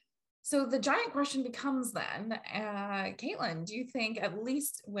 So the giant question becomes then, Caitlin, do you think, at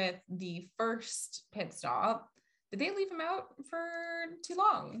least with the first pit stop, did they leave him out for too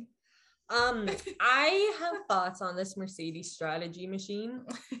long? I have thoughts on this Mercedes strategy machine.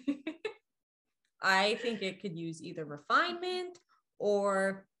 I think it could use either refinement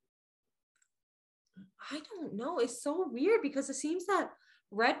or, I don't know. It's so weird because it seems that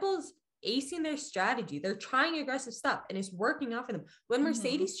Red Bull's acing their strategy. They're trying aggressive stuff and it's working out for them. When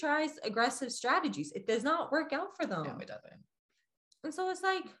Mercedes tries aggressive strategies, it does not work out for them. No, it doesn't. And so it's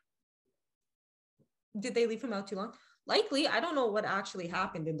like, did they leave him out too long? Likely. I don't know what actually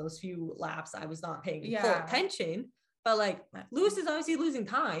happened in those few laps. I was not paying full attention, but like Lewis is obviously losing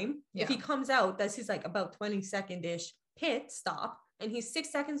time. If he comes out, that's his like about 20-second-ish pit stop, and he's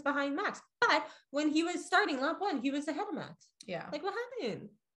 6 seconds behind Max. But when he was starting lap 1, he was ahead of Max. Yeah. Like, what happened?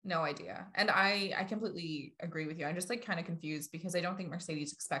 No idea. And I completely agree with you. I'm just like kind of confused because I don't think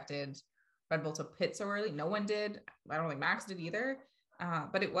Mercedes expected Red Bull to pit so early. No one did. I don't think Max did either.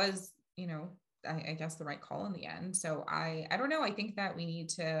 But it was, you know, I guess the right call in the end. So I don't know. I think that we need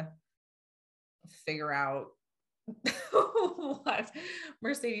to figure out what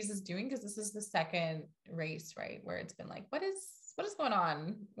Mercedes is doing, because this is the second race, right, where it's been like, what is going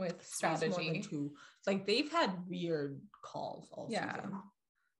on with strategy? It's like they've had weird calls all season.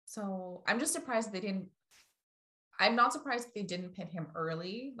 So I'm just surprised I'm not surprised they didn't pit him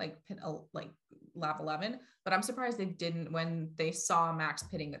early, like lap 11, but I'm surprised they didn't, when they saw Max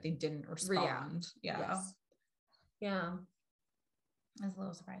pitting, that they didn't respond. Yeah. That's a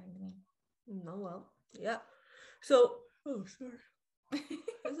little surprising to me. No, well, yeah. So, oh, sorry.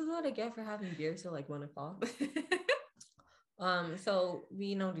 This is what I get for having beer till like 1 o'clock. So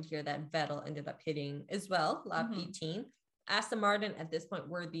we noted here that Vettel ended up hitting as well, lap 18. Aston Martin at this point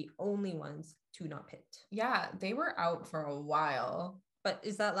were the only ones to not pit. Yeah, they were out for a while. But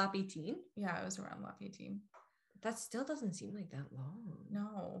is that lap 18? Yeah, it was around lap 18. That still doesn't seem like that long.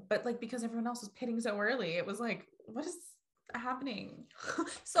 No, but like, because everyone else was pitting so early, it was like, what is happening?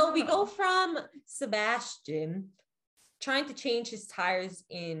 So we go from Sebastian trying to change his tires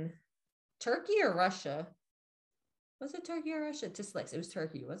in Turkey or Russia. Was it Turkey or Russia? To slicks. It was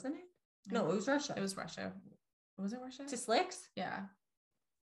Turkey, wasn't it? No, it was Russia. It was Russia. Was it Russia? To slicks? Yeah.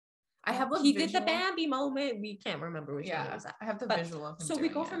 I have he did the Bambi moment. We can't remember which one it was at. I have the visual of him. So we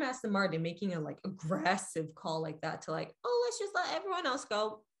go from Aston Martin making a like aggressive call like that to like, oh, let's just let everyone else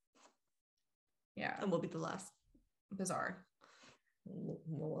go. Yeah. And we'll be the last. Bizarre.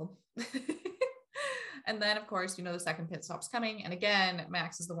 Well. And then of course, you know, the second pit stop's coming. And again,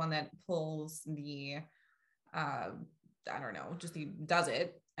 Max is the one that pulls the I don't know, just he does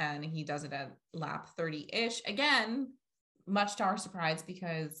it. And he does it at lap 30-ish. Again, much to our surprise,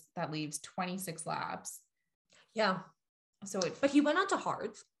 because that leaves 26 laps. Yeah. But he went on to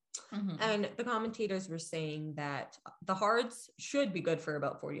hards. And the commentators were saying that the hards should be good for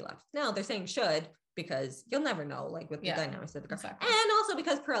about 40 laps. Now they're saying should, because you'll never know, like with the dynamics of the car. Exactly. And also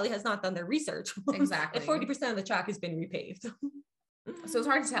because Pirelli has not done their research. Exactly. And 40% of the track has been repaved. So it's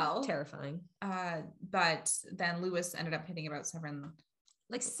hard to tell. Terrifying. But then Lewis ended up hitting about 7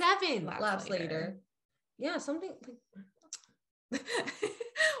 laps later. Yeah, something like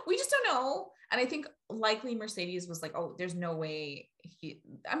we just don't know. And I think likely Mercedes was like, oh, there's no way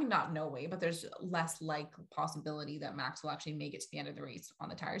not no way, but there's less like possibility that Max will actually make it to the end of the race on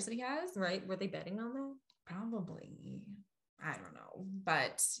the tires that he has. Right. Were they betting on that? Probably. I don't know.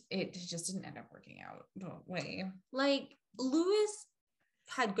 But it just didn't end up working out. No way. Like Lewis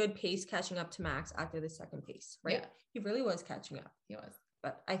had good pace catching up to Max after the second pace, right? Yeah. He really was catching up. He was.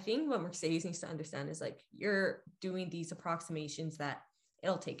 But I think what Mercedes needs to understand is like, you're doing these approximations that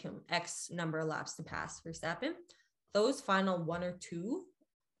it'll take him X number of laps to pass Verstappen. Those final 1 or 2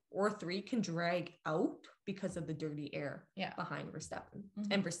 or 3 can drag out because of the dirty air behind Verstappen.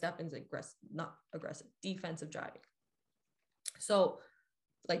 And Verstappen's defensive driving. So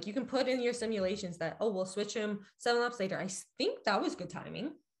like you can put in your simulations that, oh, we'll switch him 7 laps later. I think that was good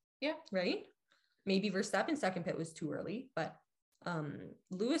timing. Yeah. Right? Maybe Verstappen's second pit was too early, but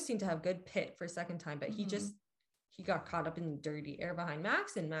Lewis seemed to have good pit for a second time, but he got caught up in dirty air behind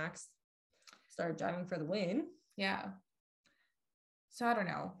Max, and Max started driving for the win. Yeah. So I don't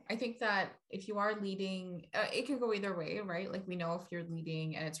know. I think that if you are leading, it can go either way, right? Like we know if you're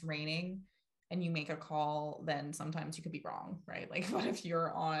leading and it's raining and you make a call, then sometimes you could be wrong, right? Like what if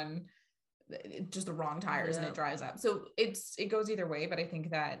you're on just the wrong tires and it dries up? So it goes either way, but I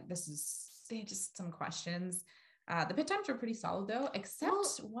think that they had just some questions. The pit times were pretty solid though,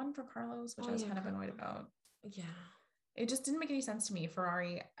 except one for Carlos, which I was kind of annoyed about. Yeah. It just didn't make any sense to me.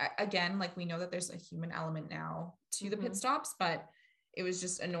 Ferrari, again, like we know that there's a human element now to the pit stops, but it was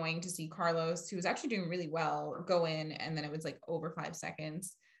just annoying to see Carlos, who was actually doing really well, go in, and then it was like over 5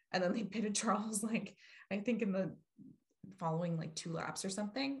 seconds. And then they pitted Charles, like, I think in the following like 2 laps or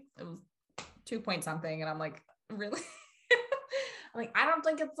something. It was 2 point something. And I'm like, really? I'm like, I don't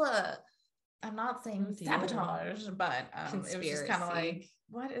think I'm not saying sabotage, but it was just kind of like,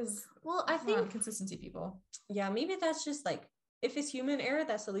 what is, I think consistency, people. Yeah, maybe that's just like, if it's human error,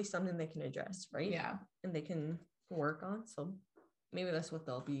 that's at least something they can address, right? Yeah. And they can work on. So maybe that's what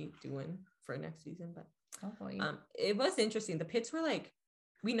they'll be doing for next season. But hopefully. It was interesting. The pits were like,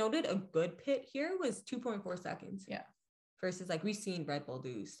 we noted a good pit here was 2.4 seconds. Yeah. Versus like we've seen Red Bull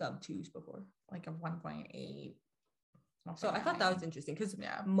do sub 2s before. Like a 1.8. So I thought that was interesting because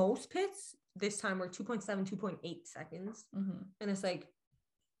most pits this time were 2.7, 2.8 seconds. And it's like,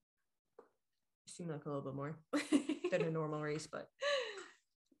 it seemed like a little bit more than a normal race, but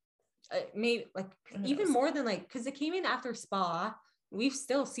it made like even more than like, because it came in after Spa. We've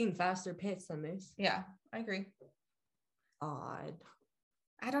still seen faster pits than this. Yeah, I agree. Odd.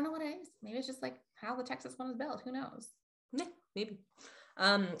 I don't know what it is. Maybe it's just like how the Texas one is built. Who knows? Yeah, maybe.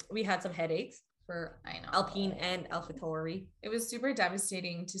 We had some headaches for Alpine and AlphaTauri. It was super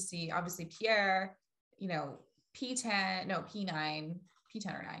devastating to see, obviously, Pierre, P10 or 9.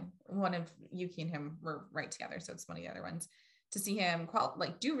 One of Yuki and him were right together, so it's one of the other ones. To see him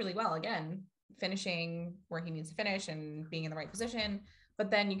do really well again, finishing where he needs to finish and being in the right position. But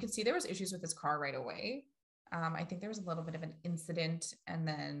then you could see there was issues with his car right away. I think there was a little bit of an incident, and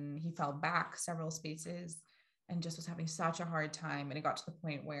then he fell back several spaces and just was having such a hard time. And it got to the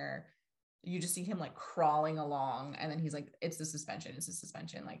point where you just see him like crawling along, and then he's like, it's the suspension.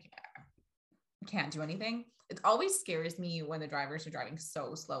 Like, can't do anything. It always scares me when the drivers are driving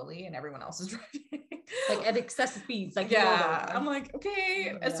so slowly and everyone else is driving like at excessive speeds. Like, I'm like,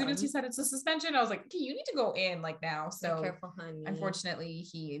 okay. As soon as he said it's a suspension, I was like, okay, you need to go in like now. So be careful, honey. Unfortunately,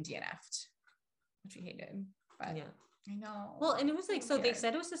 he DNF'd, which we hated. But yeah, I know. Well, and it was like, so they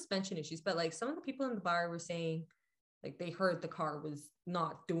said it was suspension issues, but like some of the people in the bar were saying like they heard the car was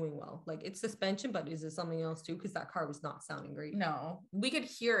not doing well. Like it's suspension, but is it something else too? Because that car was not sounding great. No, we could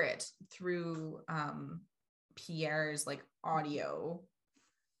hear it through Pierre's like audio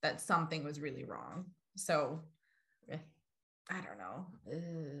that something was really wrong. So I don't know.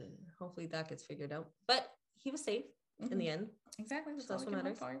 Hopefully that gets figured out. But he was safe in the end. Exactly. That's also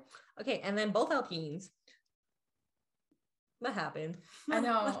matters. Okay, and then both Alpines. What happened? I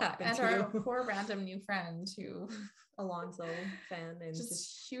know. What happened and our poor random new friend who Alonso fan and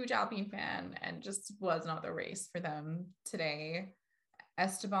just huge Alpine fan, and just was not the race for them today.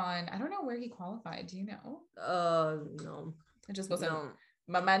 Esteban, I don't know where he qualified. Do you know? No. It just wasn't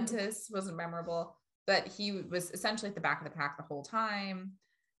momentous, wasn't memorable, but he was essentially at the back of the pack the whole time.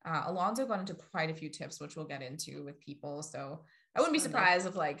 Alonso got into quite a few tips, which we'll get into with people. So I wouldn't be surprised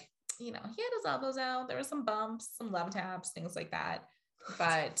if he had his elbows out. There were some bumps, some love taps, things like that.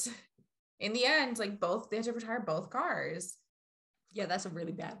 But in the end, they had to retire both cars. Yeah, that's a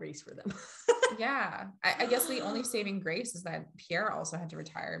really bad race for them. Yeah. I guess the only saving grace is that Pierre also had to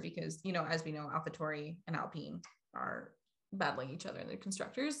retire because, as we know, AlphaTauri and Alpine are battling each other in the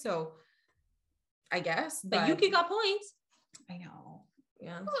constructors. So I guess. But Yuki got points. I know.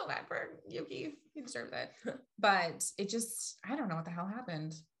 Yeah. I'm so bad for Yuki. He deserved that. But it just, I don't know what the hell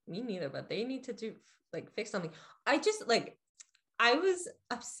happened. Me neither, but they need to fix something. I was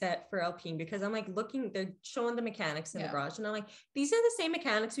upset for Alpine because I'm looking, they're showing the mechanics in the garage, and I'm like, these are the same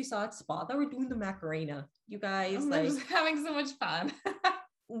mechanics we saw at Spa that were doing the Macarena. You guys, just having so much fun.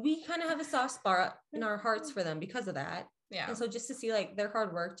 We kind of have a soft spot in our hearts for them because of that. Yeah. And so just to see their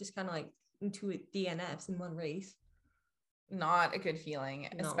hard work just kind of into DNFs in one race. Not a good feeling,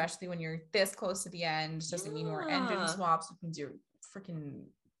 especially when you're this close to the end. Doesn't mean more engine swaps. It means your freaking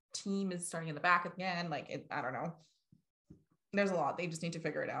team is starting in the back again. I don't know. There's a lot. They just need to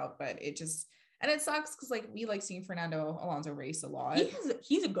figure it out. But it just, and it sucks because we like seeing Fernando Alonso race a lot.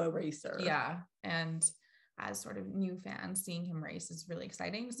 He's a good racer. Yeah. And as sort of new fans, seeing him race is really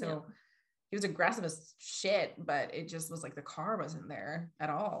exciting. So he was aggressive as shit, but it just was like the car wasn't there at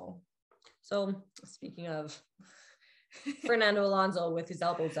all. So speaking of Fernando Alonso with his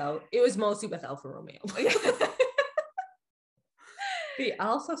elbows out, it was mostly with Alfa Romeo. The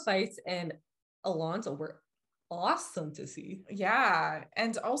Alfa fights and Alonso were awesome to see. Yeah.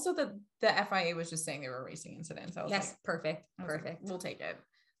 And also the FIA was just saying they were a racing incident. So yes, perfect. We'll take it.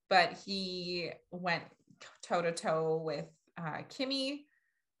 But he went toe to toe with Kimi,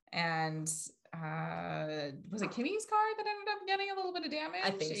 and was it Kimi's car that ended up getting a little bit of damage?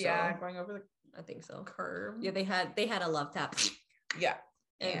 I think so. Yeah, going over the curb. Yeah, they had a love tap. Yeah.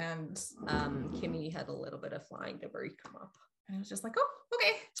 And Kimi had a little bit of flying debris come up. And it was just like, oh,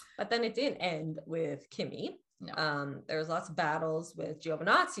 okay. But then it didn't end with Kimi. No. There was lots of battles with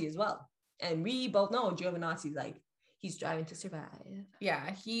Giovinazzi as well. And we both know Giovinazzi's like, he's driving to survive.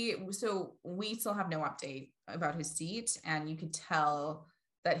 Yeah, so we still have no update about his seat, and you could tell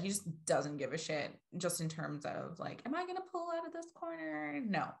that he just doesn't give a shit, just in terms of like, am I going to pull out of this corner?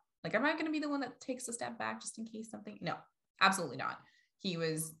 No. Like, am I going to be the one that takes a step back just in case something? No, absolutely not. He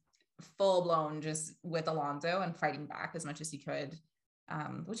was full blown just with Alonso and fighting back as much as he could,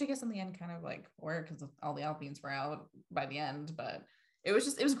 which I guess in the end kind of like worked because all the Alpines were out by the end. But it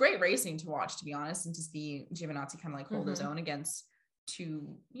was great racing to watch, to be honest, and to see Giovinazzi kind of like hold his own against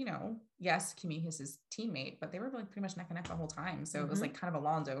two, yes, Kimi is his teammate, but they were like pretty much neck and neck the whole time. So it was like kind of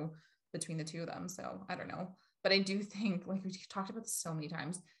Alonso between the two of them. So I don't know. But I do think, like we talked about this so many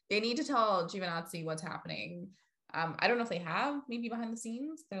times, they need to tell Giovinazzi what's happening. I don't know if they have, maybe behind the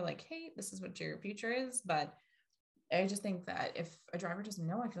scenes, they're like, hey, this is what your future is. But I just think that if a driver doesn't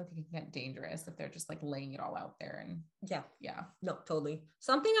know, I feel like it can get dangerous if they're just like laying it all out there. And yeah, no, totally.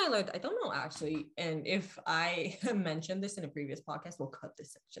 Something I learned, I don't know actually, and if I mentioned this in a previous podcast, we'll cut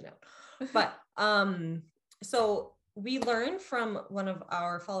this section out. But so we learned from one of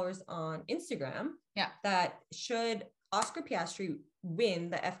our followers on Instagram, that should Oscar Piastri win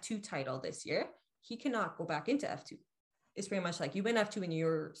the F2 title this year, he cannot go back into F2. It's pretty much like you win F2 and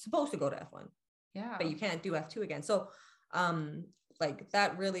you're supposed to go to F1. Yeah. But you can't do F2 again. So like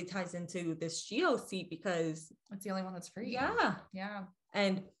that really ties into this Gio seat because it's the only one that's free. Yeah. Yeah.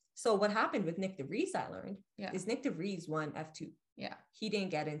 And so what happened with Nick DeVries, I learned, Yeah. is Nick DeVries won F2. Yeah. He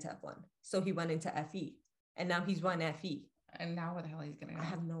didn't get into F1. So he went into FE. And now he's won FE. And now what the hell he's gonna go? I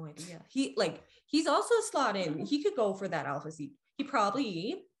have no idea. He's also slotted in. He could go for that Alpha seat. He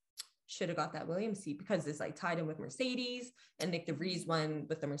probably should have got that Williams seat because it's like tied in with Mercedes, and Nick DeVries won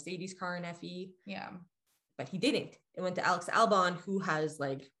with the Mercedes car in FE. Yeah. But he didn't. It went to Alex Albon, who has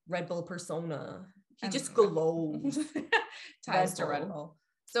like Red Bull persona. He just glows. Ties to Red Bull.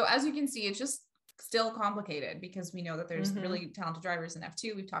 So as you can see, it's just still complicated because we know that there's really talented drivers in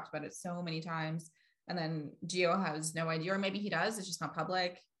F2. We've talked about it so many times. And then Gio has no idea, or maybe he does, it's just not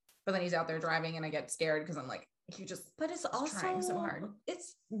public. But then he's out there driving and I get scared because I'm like, but it's also trying so hard.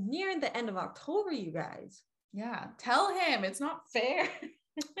 It's near the end of October, you guys. Yeah. Tell him it's not fair.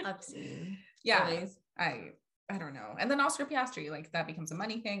 I've seen. Yeah. Anyways. I don't know. And then Oscar Piastri, like that becomes a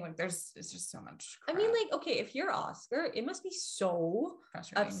money thing. Like it's just so much crap. I mean, like, okay, if you're Oscar, it must be so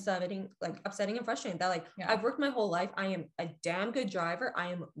upsetting and frustrating that like I've worked my whole life. I am a damn good driver.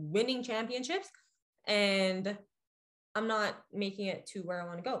 I am winning championships and I'm not making it to where I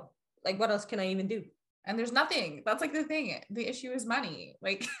want to go. Like, what else can I even do? And there's nothing. That's like the thing. The issue is money.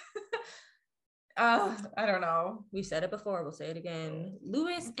 Like, I don't know. We said it before. We'll say it again.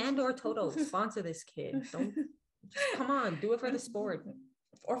 Lewis and/or Toto sponsor this kid. Don't come on, do it for the sport,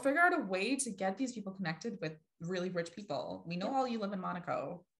 or figure out a way to get these people connected with really rich people. We know all you live in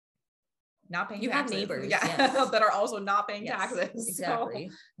Monaco, not paying. You taxes. Have neighbors, that are also not paying taxes. Exactly.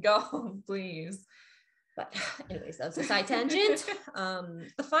 So go, please. But anyways, that's a side tangent.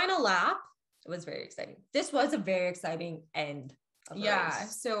 The final lap. It was very exciting. This was a very exciting end of the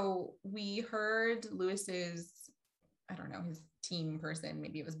race. So we heard Lewis's, I don't know, his team person,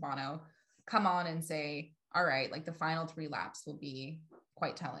 maybe it was Bono, come on and say, all right, like the final 3 laps will be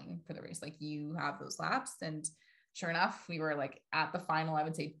quite telling for the race. Like you have those laps. And sure enough, we were like at the final, I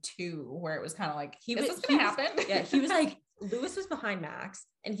would say 2, where it was kind of like, is this going to happen? Yeah, he was like, Lewis was behind Max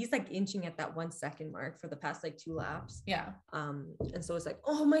and he's like inching at that 1 second mark for the past like 2 laps. Yeah. And so it's like,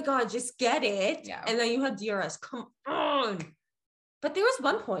 oh my God, just get it. Yeah. And then you have DRS, come on. But there was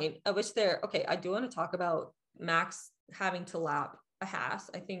one point at which I do want to talk about Max having to lap a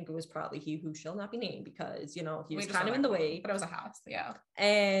Haas. I think it was probably he who shall not be named because, he was kind of in the way. But it was a Haas, yeah.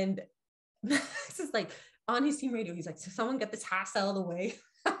 And this is like on his team radio, he's like, so someone get this Haas out of the way.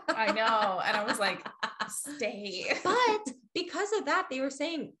 I know. And I was like, stay. But because of that, they were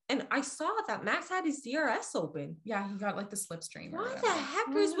saying, and I saw that Max had his DRS open. Yeah, he got like the slipstream. Why the heck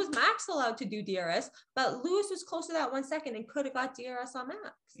was Max allowed to do DRS, but Lewis was close to that 1 second and could have got DRS on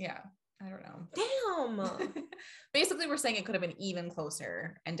Max? Yeah, I don't know. Damn. Basically, we're saying it could have been even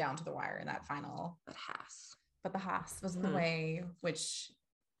closer and down to the wire in that final. But the Haas was in the way, which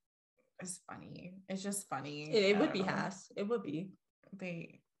is funny. It's just funny. It would be Haas. It would be.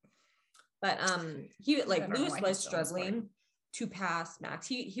 But he like Lewis was struggling to pass Max.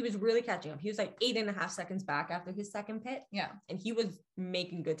 He was really catching up. He was like 8.5 seconds back after his second pit. Yeah. And he was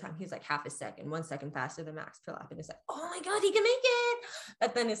making good time. He was like half a second, 1 second faster than Max per lap. And it's like, oh my God, he can make it.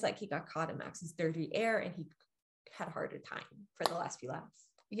 But then it's like he got caught in Max's dirty air and he had a harder time for the last few laps.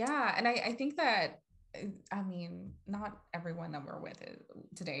 Yeah. And I think that, I mean, not everyone that we're with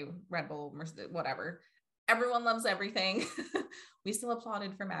today, Red Bull, Mercedes, whatever. Everyone loves everything. We still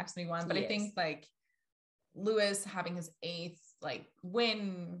applauded for Max when he won, but yes. I think like Lewis having his 8th like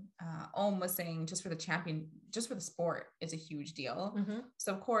win, Ohm was saying just for the sport is a huge deal. Mm-hmm.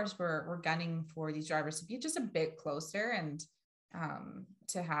 So of course we're gunning for these drivers to be just a bit closer and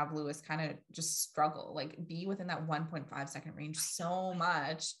to have Lewis kind of just struggle, like be within that 1.5 second range so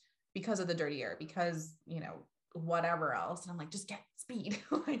much because of the dirty air, because whatever else. And I'm like, just get speed,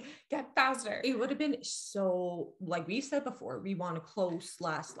 like get faster. It would have been so, like we said before, we want a close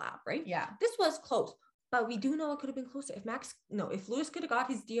last lap, right? Yeah. This was close, but we do know it could have been closer. If Lewis could have got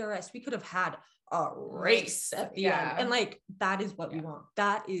his DRS, we could have had a race at the end. And like, that is what we want.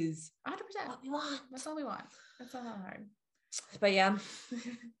 That is 100% what we want. That's all we want. That's all hard. But yeah,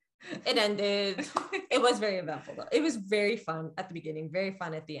 it ended. It was very eventful though. It was very fun at the beginning, very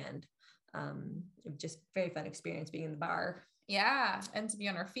fun at the end. Just very fun experience being in the bar. Yeah, and to be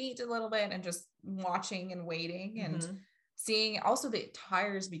on our feet a little bit and just watching and waiting and seeing. Also the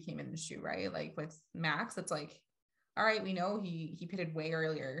tires became an issue, right? Like with Max, it's like, all right, we know he pitted way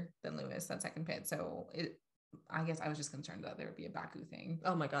earlier than Lewis that second pit, so I guess I was just concerned that there would be a Baku thing.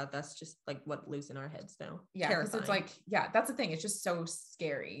 Oh my God, that's just like what lives in our heads now. Yeah, because it's like, yeah, that's the thing. It's just so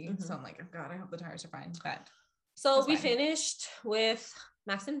scary. So I'm like, oh God, I hope the tires are fine. But so we finished with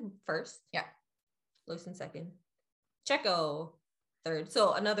Max in first. Yeah. Lewis in second. Checo third.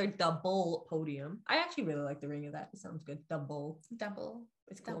 So another double podium. I actually really like the ring of that. It sounds good. Double.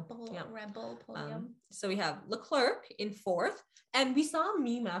 It's cool. Double Red Bull podium. So we have Leclerc in fourth. And we saw a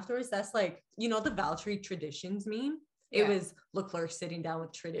meme afterwards that's like, the Valtteri Traditions meme. It was Leclerc sitting down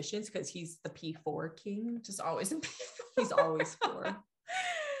with Traditions because he's the P4 king. Just always in P4. He's always 4.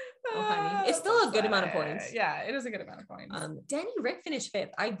 Oh, honey. It's still a good amount of points. Yeah, it is a good amount of points. Danny Rick finished 5th.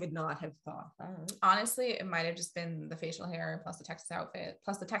 I would not have thought that. Honestly, it might have just been the facial hair plus the Texas outfit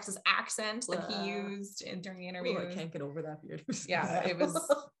plus the Texas accent that he used during the interview. I can't get over that beard. Yeah, it was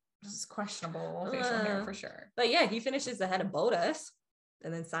just questionable facial hair for sure. But yeah, he finishes ahead of Bottas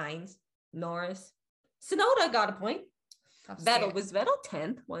and then Sainz, Norris. Tsunoda got a point. Vettel was Vettel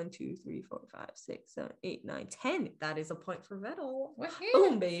 10th. 1, 2, 3, 4, 5, 6, 7, 8, 9, 10. That is a point for Vettel.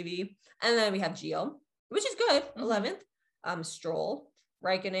 Boom, baby. And then we have Gio, which is good. 11th. Stroll,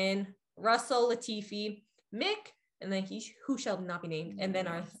 Raikkonen, Russell, Latifi, Mick, and then who shall not be named. And then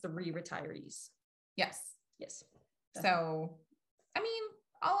our 3 retirees. Yes. Definitely. So, I mean,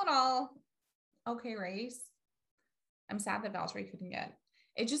 all in all, okay race. I'm sad that Valtteri couldn't get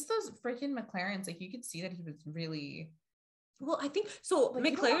it. Just those freaking McLarens, like you could see that he was really. Well, I think so. Like,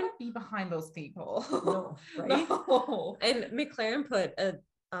 McLaren you don't be behind those people. No, right? No. And McLaren put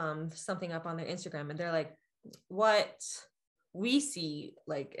something up on their Instagram, and they're like, "What we see,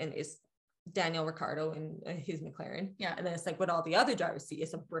 like, and is Daniel Ricciardo and his McLaren, and then it's like what all the other drivers see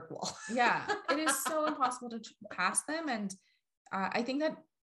is a brick wall." Yeah, it is so impossible to pass them, and I think that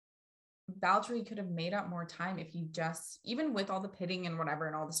Valtteri could have made up more time if he just, even with all the pitting and whatever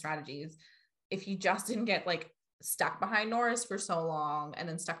and all the strategies, if he just didn't get like stuck behind Norris for so long and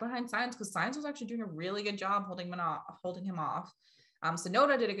then stuck behind Sainz, because Sainz was actually doing a really good job holding him off.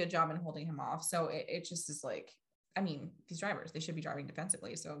 Tsunoda did a good job in holding him off. So it just is like, I mean, these drivers, they should be driving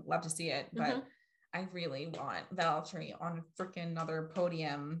defensively. So love to see it. But I really want Valtteri on freaking another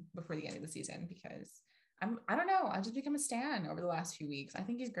podium before the end of the season, because I don't know. I've just become a stan over the last few weeks. I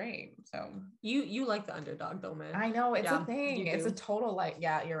think he's great. So you like the underdog though, man. I know, it's a thing. It's a total like,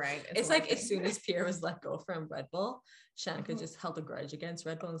 yeah, you're right. It's like as soon as Pierre was let go from Red Bull, Shanika just held a grudge against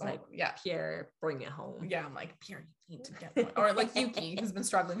Red Bull and was like, Pierre, bring it home. Yeah, I'm like, Pierre, you need to get one. Or like Yuki, who's been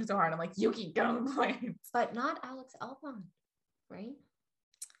struggling so hard. I'm like, Yuki, get on the plane. But not Alex Albon, right?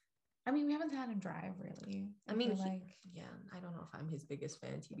 I mean, we haven't had him drive really. I mean, I don't know if I'm his biggest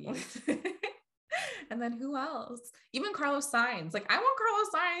fan, TBH. And then who else? Even Carlos Sainz. Like, I want Carlos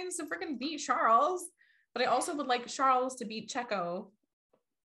Sainz to freaking beat Charles. But I also would like Charles to beat Checo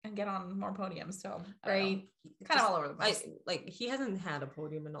and get on more podiums. So Right. Kind of all over the place. Like he hasn't had a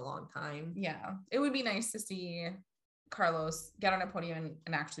podium in a long time. Yeah. It would be nice to see Carlos get on a podium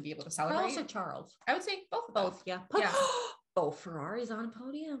and actually be able to celebrate. Carlos or Charles? I would say both of them. Both, yeah. Yeah. Both Ferraris on a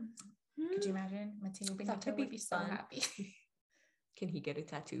podium. Could you imagine? Matteo Benito would be so fun. happy. Can he get a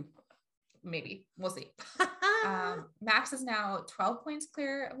tattoo? Maybe. We'll see. Max is now 12 points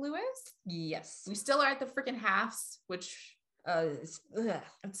clear of Lewis. Yes. We still are at the freaking halves, which It's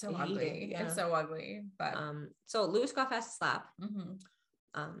so I hate ugly. it, yeah. It's so ugly. But so Lewis got fastest lap.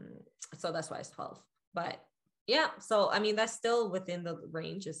 So that's why it's 12. But yeah, so I mean that's still within the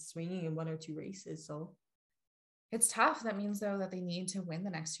range of swinging in 1 or 2 races. So it's tough. That means though that they need to win the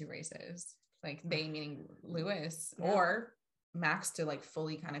next 2 races. Like they meaning Lewis or Max to like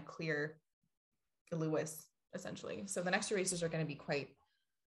fully kind of clear Lewis essentially. So the next 2 races are going to be quite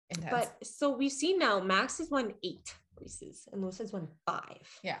intense. But so we've seen now Max has won 8 races and Lewis has won 5.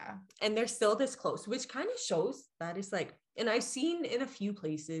 Yeah. And they're still this close, which kind of shows that it's like, and I've seen in a few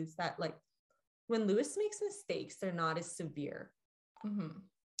places that like when Lewis makes mistakes, they're not as severe.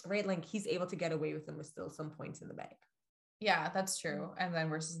 Right? Like he's able to get away with them with still some points in the bag. Yeah, that's true. And then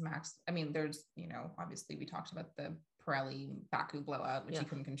versus Max, I mean, there's, you know, obviously we talked about the Pirelli Baku blowout, which he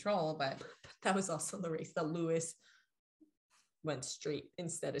couldn't control, but that was also the race that Lewis went straight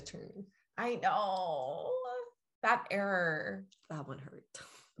instead of turning. I know that error. That one hurt.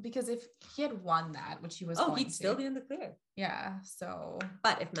 Because if he had won that, which he was, he'd still be in the clear. Yeah. So,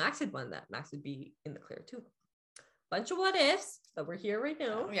 but if Max had won that, Max would be in the clear too. Bunch of what ifs, but we're here right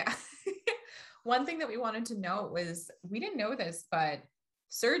now. Yeah. One thing that we wanted to note was we didn't know this, but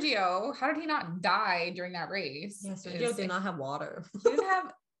Sergio, how did he not die during that race? Yeah, Sergio did not have water. He didn't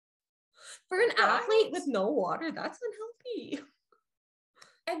have. For an athlete with no water, that's unhealthy.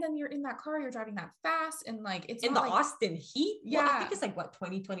 And then you're in that car, you're driving that fast, and like it's in the like, Austin heat. Yeah, well, I think it's like what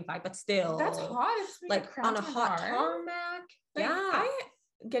 20-25, but still that's hot. It's like on a hot tarmac. Like, yeah,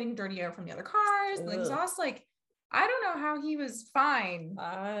 getting dirty air from the other cars, the exhaust. Like I don't know how he was fine.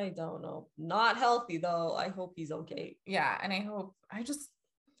 I don't know. Not healthy though. I hope he's okay. Yeah, and he's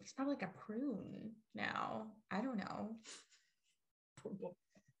probably like a prune now. I don't know.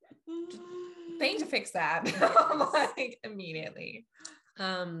 They need to fix that like immediately.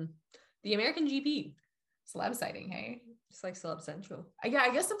 The American GP celeb sighting, hey, it's like Celeb Central. Yeah,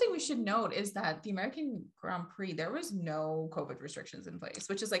 I guess something we should note is that the American Grand Prix, there was no COVID restrictions in place,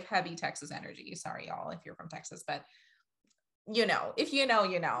 which is like heavy Texas energy. Sorry, y'all, if you're from Texas, but you know, if you know,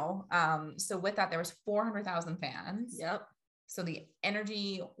 you know. So with that, there was 400,000 fans. Yep. So the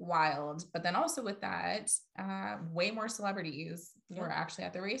energy wild, but then also with that, way more celebrities were actually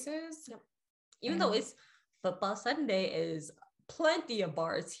at the races. Yep. Even though it's football Sunday, is plenty of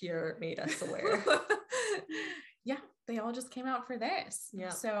bars here made us aware. Yeah, they all just came out for this. Yeah.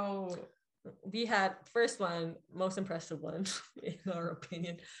 So we had first one, most impressive one, in our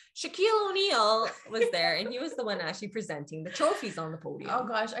opinion. Shaquille O'Neal was there, and he was the one actually presenting the trophies on the podium. Oh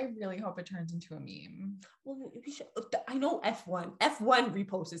gosh, I really hope it turns into a meme. Well, I know F1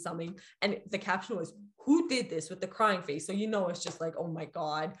 reposted something, and the caption was, "Who did this?" with the crying face. So you know it's just like, oh my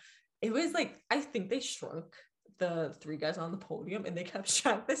god. It was like, I think they shrunk the 3 guys on the podium, and they kept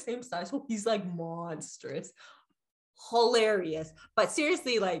Shaq the same size. So he's like monstrous. Hilarious, but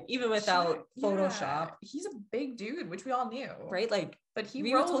seriously, like even without Photoshop, he's a big dude, which we all knew, right? Like, but he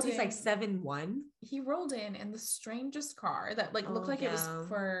we were told he's like 7'1". He rolled in the strangest car that like looked like it was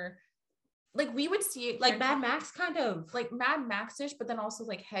for, like we would see it like Mad Max, kind of like Mad Max-ish, but then also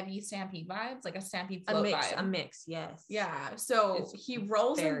like heavy Stampede vibes, like a Stampede float vibe. A mix, yes, yeah. So he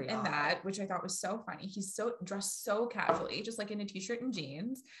rolls in that, which I thought was so funny. He's so dressed so casually, just like in a t-shirt and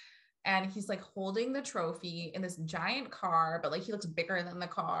jeans. And he's like holding the trophy in this giant car, but like he looks bigger than the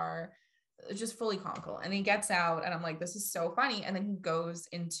car, just fully comical. And he gets out, and I'm like, this is so funny. And then he goes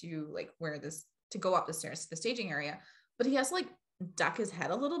into like to go up the stairs to the staging area, but he has to like duck his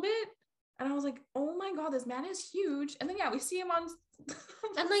head a little bit. And I was like, oh my God, this man is huge. And then we see him on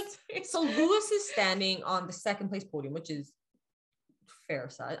and like, so Lewis is standing on the 2nd place podium, which is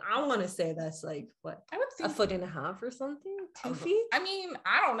fair size. I want to say that's like what, I would think 1.5 feet or something, 2 feet. I mean,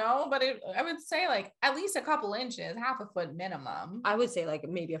 I don't know, but I would say like at least a couple inches, half a foot minimum. I would say like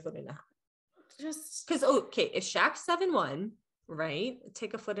maybe 1.5 feet. Just because if Shaq's 7'1", right?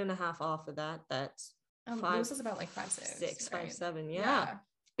 Take 1.5 feet off of that. That's Lewis is about like 5'6", right? 5'7". Yeah. Yeah,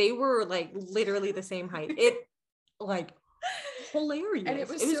 they were like literally the same height. It like hilarious, and it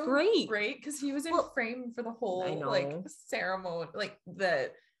was so great because he was in frame for the whole like ceremony, like the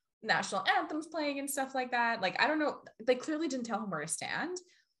national anthems playing and stuff like that. Like I don't know, they clearly didn't tell him where to stand,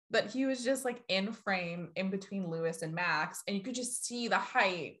 but he was just like in frame in between Lewis and Max, and you could just see the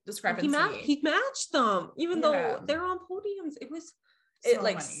height discrepancy. He matched them, even though they're on podiums. It was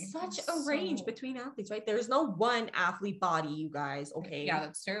funny. Such a range between athletes, right? There's no one athlete body, you guys. Okay. Yeah,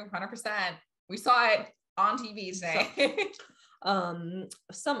 that's true. 100%. We saw it on TV today.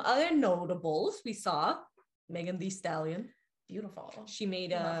 Some other notables we saw: Megan Thee Stallion. Beautiful. She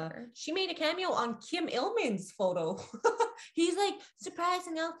made a cameo on Kim Illman's photo. He's like,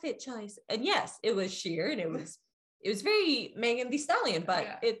 surprising outfit choice. And yes, it was sheer and it was very Megan Thee Stallion,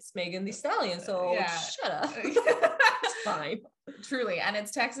 but it's Megan Thee Stallion, so shut up. It's fine. Truly. And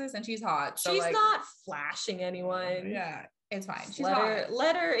it's Texas and she's hot. So she's not flashing anyone. Yeah, it's fine. She's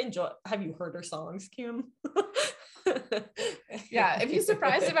let her enjoy. Have you heard her songs, Kim? Yeah, if you're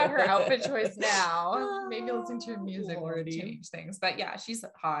surprised about her outfit choice now, maybe listen to her music or change things. But yeah, she's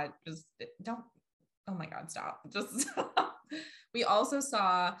hot. Just don't. Oh my God, stop. Just stop. We also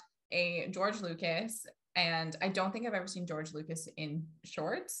saw a George Lucas, and I don't think I've ever seen George Lucas in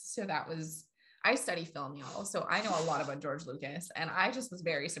shorts. So that was, I study film, y'all. So I know a lot about George Lucas, and I just was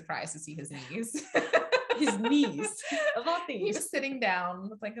very surprised to see his knees. His knees. Of all things. He was sitting down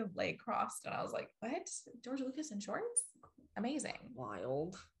with like a leg crossed, and I was like, what? George Lucas in shorts? Amazing.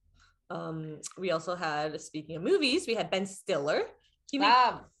 Wild. We also had, speaking of movies, we had Ben Stiller. He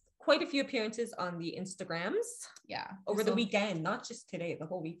made quite a few appearances on the Instagrams. Yeah. Over the weekend, not just today, the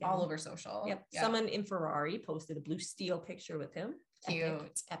whole weekend. All over social. Yep. Someone in Ferrari posted a blue steel picture with him.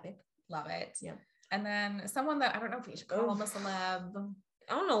 Cute. Epic. Love it. Yeah. And then someone that I don't know if we should call him a celeb.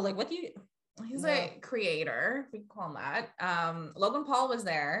 I don't know. Like, what do you? He's a creator. We can call him that. Logan Paul was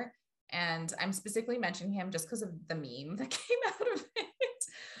there, and I'm specifically mentioning him just because of the meme that came out of it.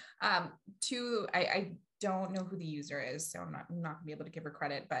 I don't know who the user is, so I'm not gonna be able to give her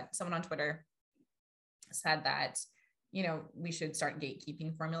credit, but someone on Twitter said that, you know, we should start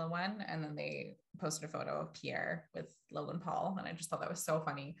gatekeeping Formula One, and then they posted a photo of Pierre with Logan Paul, and I just thought that was so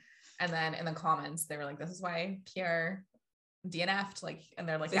funny. And then in the comments, they were like, "This is why Pierre DNF'd," like, and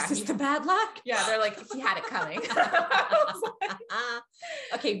they're like, "This is the bad luck." Yeah, they're like, he had it coming.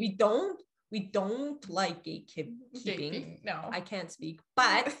 Okay, we don't like gatekeeping. No, I can't speak,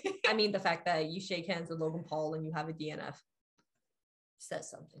 but I mean, the fact that you shake hands with Logan Paul and you have a DNF says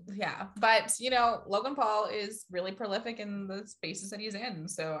something. Yeah, but you know, Logan Paul is really prolific in the spaces that he's in,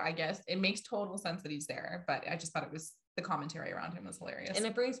 so I guess it makes total sense that he's there. But I just thought it was, the commentary around him was hilarious, and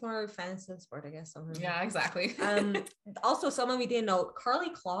it brings more fans to the sport, I guess. Somehow. Yeah, exactly. Also, someone we didn't know, Carly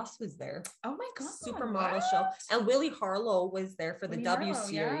Kloss was there. Oh my God, supermodel show, and Willie Harlow was there for the W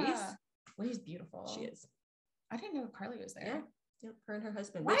series. Yeah. Willie's beautiful. She is. I didn't know Carly was there. Yeah, her and her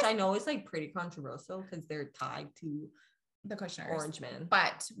husband, which I know is like pretty controversial because they're tied to the Kushners, Orange Man.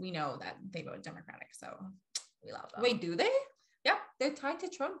 But we know that they vote Democratic, so we love them. Wait, do they? Yeah, they're tied to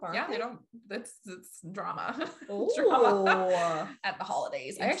Trump, aren't they? They don't. It's drama. Oh. Drama at the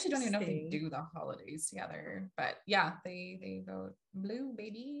holidays. I actually don't even know if they do the holidays together, but yeah, they vote blue,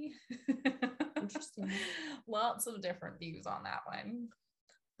 baby. Interesting. Lots of different views on that one.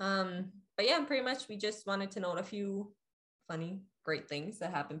 But yeah, pretty much we just wanted to note a few funny, great things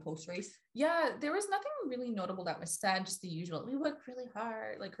that happened post-race. Yeah, there was nothing really notable that was said, just the usual. We worked really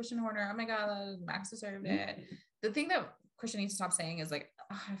hard, like Christian Horner, oh my God, Max deserved it. The thing that Christian needs to stop saying is like,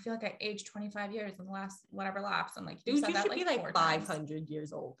 oh, I feel like I aged 25 years in the last whatever laps. I'm like, dude, you should be like 500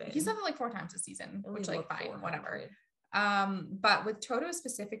 years old. He said that like 4 times this season, which like fine, whatever. But with Toto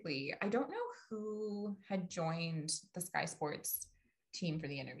specifically, I don't know who had joined the Sky Sports team for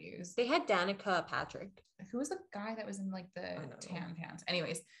the interviews. They had Danica Patrick. Who was the guy that was in like the tan pants?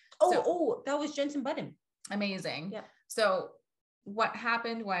 Anyways. That was Jenson Button. Amazing. Yeah. So what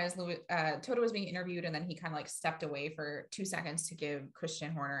happened was Toto was being interviewed, and then he kind of like stepped away for 2 seconds to give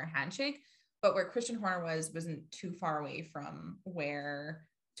Christian Horner a handshake. But where Christian Horner wasn't too far away from where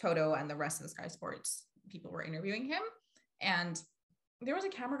Toto and the rest of the Sky Sports people were interviewing him. And there was a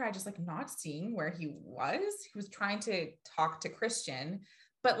camera guy just like not seeing where he was. He was trying to talk to Christian,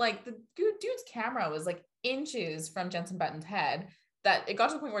 but like the dude's camera was like inches from Jenson Button's head, that it got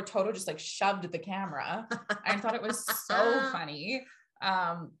to the point where Toto just like shoved the camera. I thought it was so funny.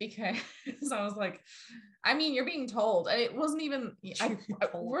 Because I was like, I mean, you're being told, and it wasn't even,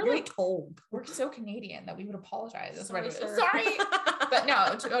 we're so Canadian that we would apologize. Sorry. But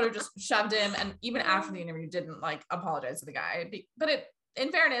no, Toto just shoved him, and even after the interview didn't like apologize to the guy. But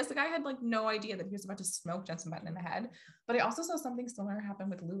in fairness, the guy had like no idea that he was about to smoke Jenson Button in the head. But I also saw something similar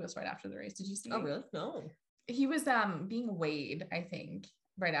happen with Lewis right after the race. Did you see? Oh, really? No. He was being weighed, I think,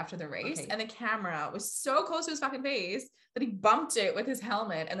 right after the race, Okay. and the camera was so close to his fucking face that he bumped it with his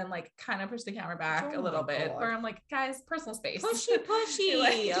helmet and then like kind of pushed the camera back Oh a little my bit. God. Where I'm like, guys, personal space.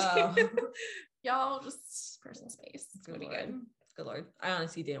 Pushy. Y'all just personal space. It's gonna be good. Good Lord. I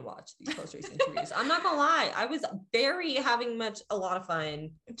honestly didn't watch these post-race interviews. I'm not gonna lie. I was having a lot of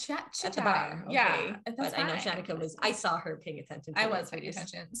fun Chat at the bar. Okay? Yeah. But I know Shanika I saw her paying attention. I was paying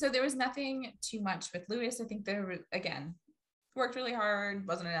attention. So there was nothing too much with Lewis. I think there was, again, worked really hard,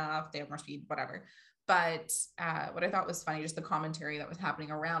 wasn't enough. They had more speed, whatever. But what I thought was funny, just the commentary that was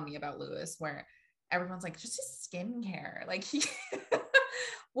happening around me about Lewis, where everyone's like, just his skincare. Like he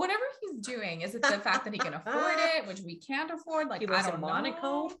whatever he's doing, is it the fact that he can afford it, which we can't afford? Like, I don't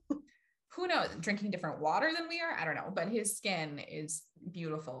know. Who knows? Drinking different water than we are? I don't know. But his skin is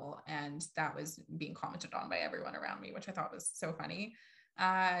beautiful. And that was being commented on by everyone around me, which I thought was so funny.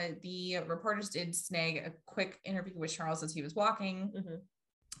 The reporters did snag a quick interview with Charles as he was walking. Mm-hmm.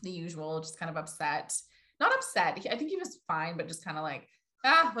 The usual, just kind of upset. Not upset. I think he was fine, but just kind of like,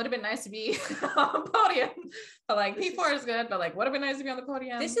 would have been nice to be on the podium. But like P4 is good, but like would have been nice to be on the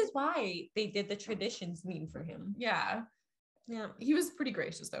podium. This is why they did the traditions meme for him. Yeah. He was pretty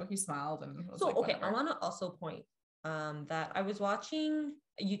gracious though. He smiled and was like, okay, whatever. I want to also point that I was watching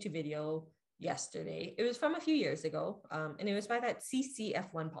a YouTube video yesterday. It was from a few years ago, and it was by that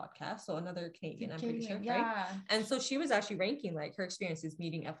CCF1 podcast, so another Canadian, I'm pretty sure, right? And so she was actually ranking like her experiences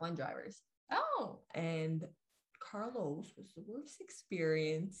meeting F1 drivers. Oh, and Carlos was the worst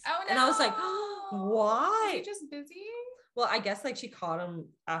experience. Oh no! And I was like, why? Was he just busy? Well, I guess like she caught him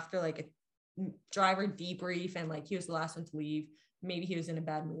after like a driver debrief, and like he was the last one to leave. Maybe he was in a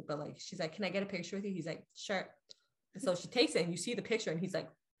bad mood, but like she's like, "Can I get a picture with you?" He's like, "Sure." And so she takes it, and you see the picture, and he's like,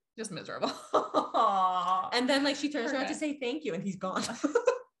 just miserable. And then like she turns around to say thank you, and he's gone.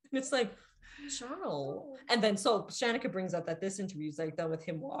 And it's like, Charles. And then so Shanika brings up that this interview is like done with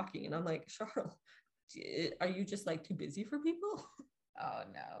him walking, and I'm like, Charles, are you just like too busy for people? Oh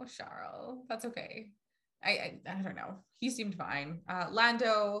no, Charles, that's okay. I don't know. He seemed fine.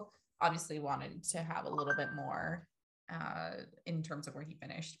 Lando obviously wanted to have a little bit more in terms of where he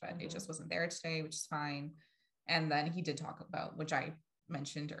finished, but it just wasn't there today, which is fine. And then he did talk about, which I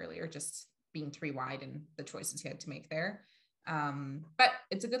mentioned earlier, just being 3 wide and the choices he had to make there. But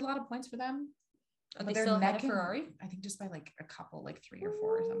it's a good lot of points for them. Are they still ahead of Ferrari? I think just by like a couple, like 3 or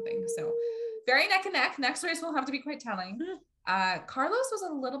 4 or something. So very neck and neck. Next race will have to be quite telling. Carlos was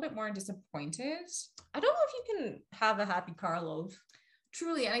a little bit more disappointed. I don't know if you can have a happy Carlos.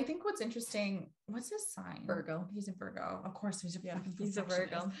 Truly. And I think what's interesting, what's his sign? Virgo. He's a Virgo. Of course, he's a Virgo.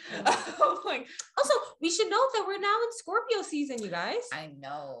 Like, also, we should note that we're now in Scorpio season, you guys. I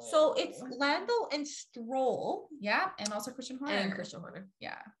know. So it's Lando and Stroll. Yeah. And also Christian Horner. And Christian Horner.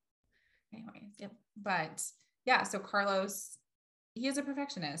 Yeah. Anyways. Yep. But yeah, so Carlos, he is a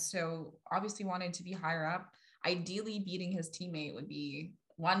perfectionist. So obviously wanted to be higher up. Ideally beating his teammate would be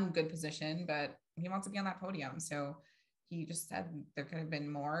one good position, but he wants to be on that podium. So he just said there could have been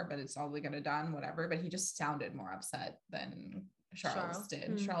more, but it's all we could have done, whatever. But he just sounded more upset than Charles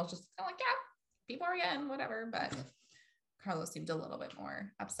did. Charles just kind of like, yeah, P4 again, whatever. But Carlos seemed a little bit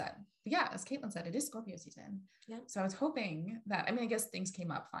more upset. But yeah, as Caitlin said, it is Scorpio season. Yeah. So I was hoping that, I mean, I guess things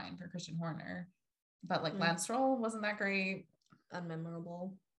came up fine for Christian Horner, but like Lance Stroll wasn't that great.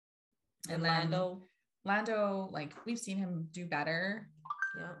 Unmemorable. And Lando, like we've seen him do better.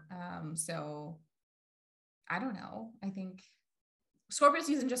 Yeah. So I don't know. I think Scorpio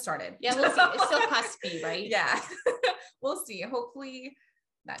season just started. Yeah, we'll see. It's still cuspy, right? Yeah. We'll see. Hopefully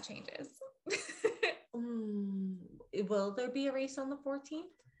that changes. Will there be a race on the 14th?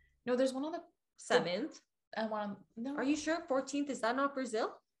 No, there's one on the 7th. No. Are you sure? 14th? Is that not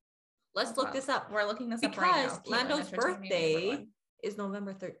Brazil? Let's look this up. We're looking this up right now. Because Lando's birthday is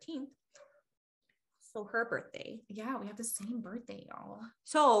November 13th. So her birthday. Yeah, we have the same birthday, y'all.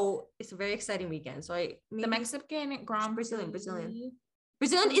 So it's a very exciting weekend. So the Mexican Grand Brazilian is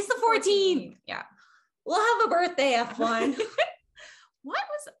the 14th. Yeah. We'll have a birthday F1.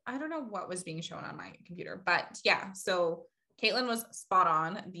 I don't know what was being shown on my computer, but yeah. So Caitlin was spot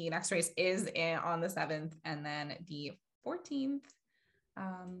on. The next race is on the 7th, and then the 14th.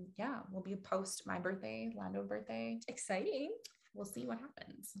 Will be post my birthday, Lando birthday. Exciting. We'll see what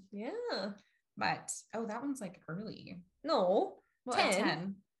happens. Yeah. But that one's like early. No,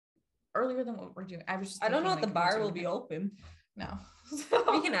 10. Earlier than what we're doing. I don't know if the bar will be open. No.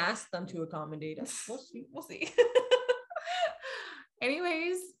 We can ask them to accommodate us. We'll see.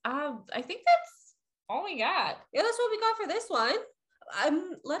 Anyways, I think that's all we got. Yeah, that's what we got for this one.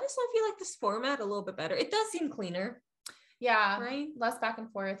 Let us know if you like this format a little bit better. It does seem cleaner. Yeah. Right? Less back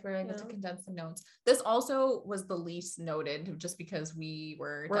and forth. We're able to condense some notes. This also was the least noted just because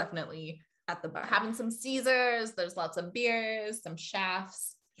we're definitely at the bar having some Caesars. There's lots of beers, some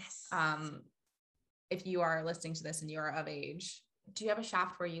chefs. Yes. If you are listening to this and you are of age, do you have a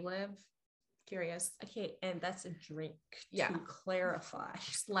shaft where you live? Curious. Okay, and that's a drink. Yeah. To clarify,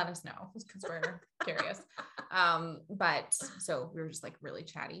 just let us know because we're curious. But so we were just like really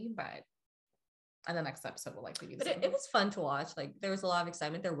chatty, and the next episode will likely be the same. It was fun to watch. Like there was a lot of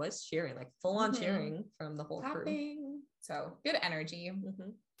excitement. There was cheering, like full on cheering from the whole crew. So good energy.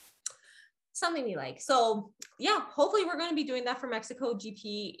 Something we like. So yeah, hopefully we're going to be doing that for Mexico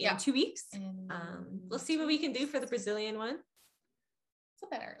GP in 2 weeks. We'll see what we can do for the Brazilian one. It's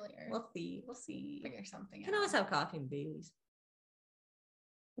a bit earlier. We'll see. Figure something out. You can always have coffee and Baileys.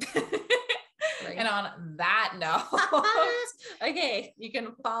 Right. And on that note, okay, you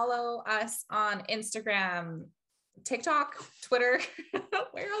can follow us on Instagram, TikTok, Twitter,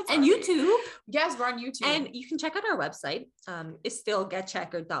 where else? And YouTube. Yes, we're on YouTube. And you can check out our website. It's still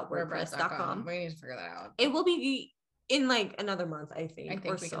getcheckered.wordpress.com. We need to figure that out. It will be in like another month, I think. I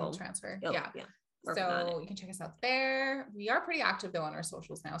think we can transfer. Yeah. So you can check us out there. We are pretty active though on our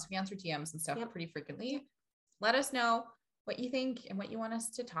socials now. So we answer DMs and stuff pretty frequently. Let us know what you think and what you want us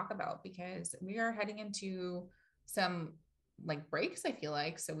to talk about because we are heading into some like breaks, I feel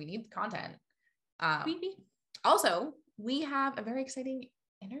like. So we need content. Also, we have a very exciting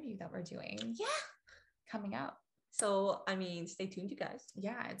interview that we're doing. Yeah. Coming up. So, I mean, stay tuned, you guys.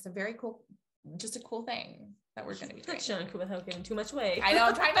 Yeah, it's a very cool, just a cool thing that we're going to be doing. Without giving too much away. I know,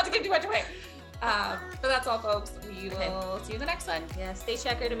 I'm trying not to give too much away. But that's all, folks. We will see you in the next one. Yeah, stay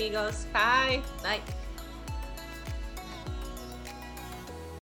checkered, amigos. Bye. Bye.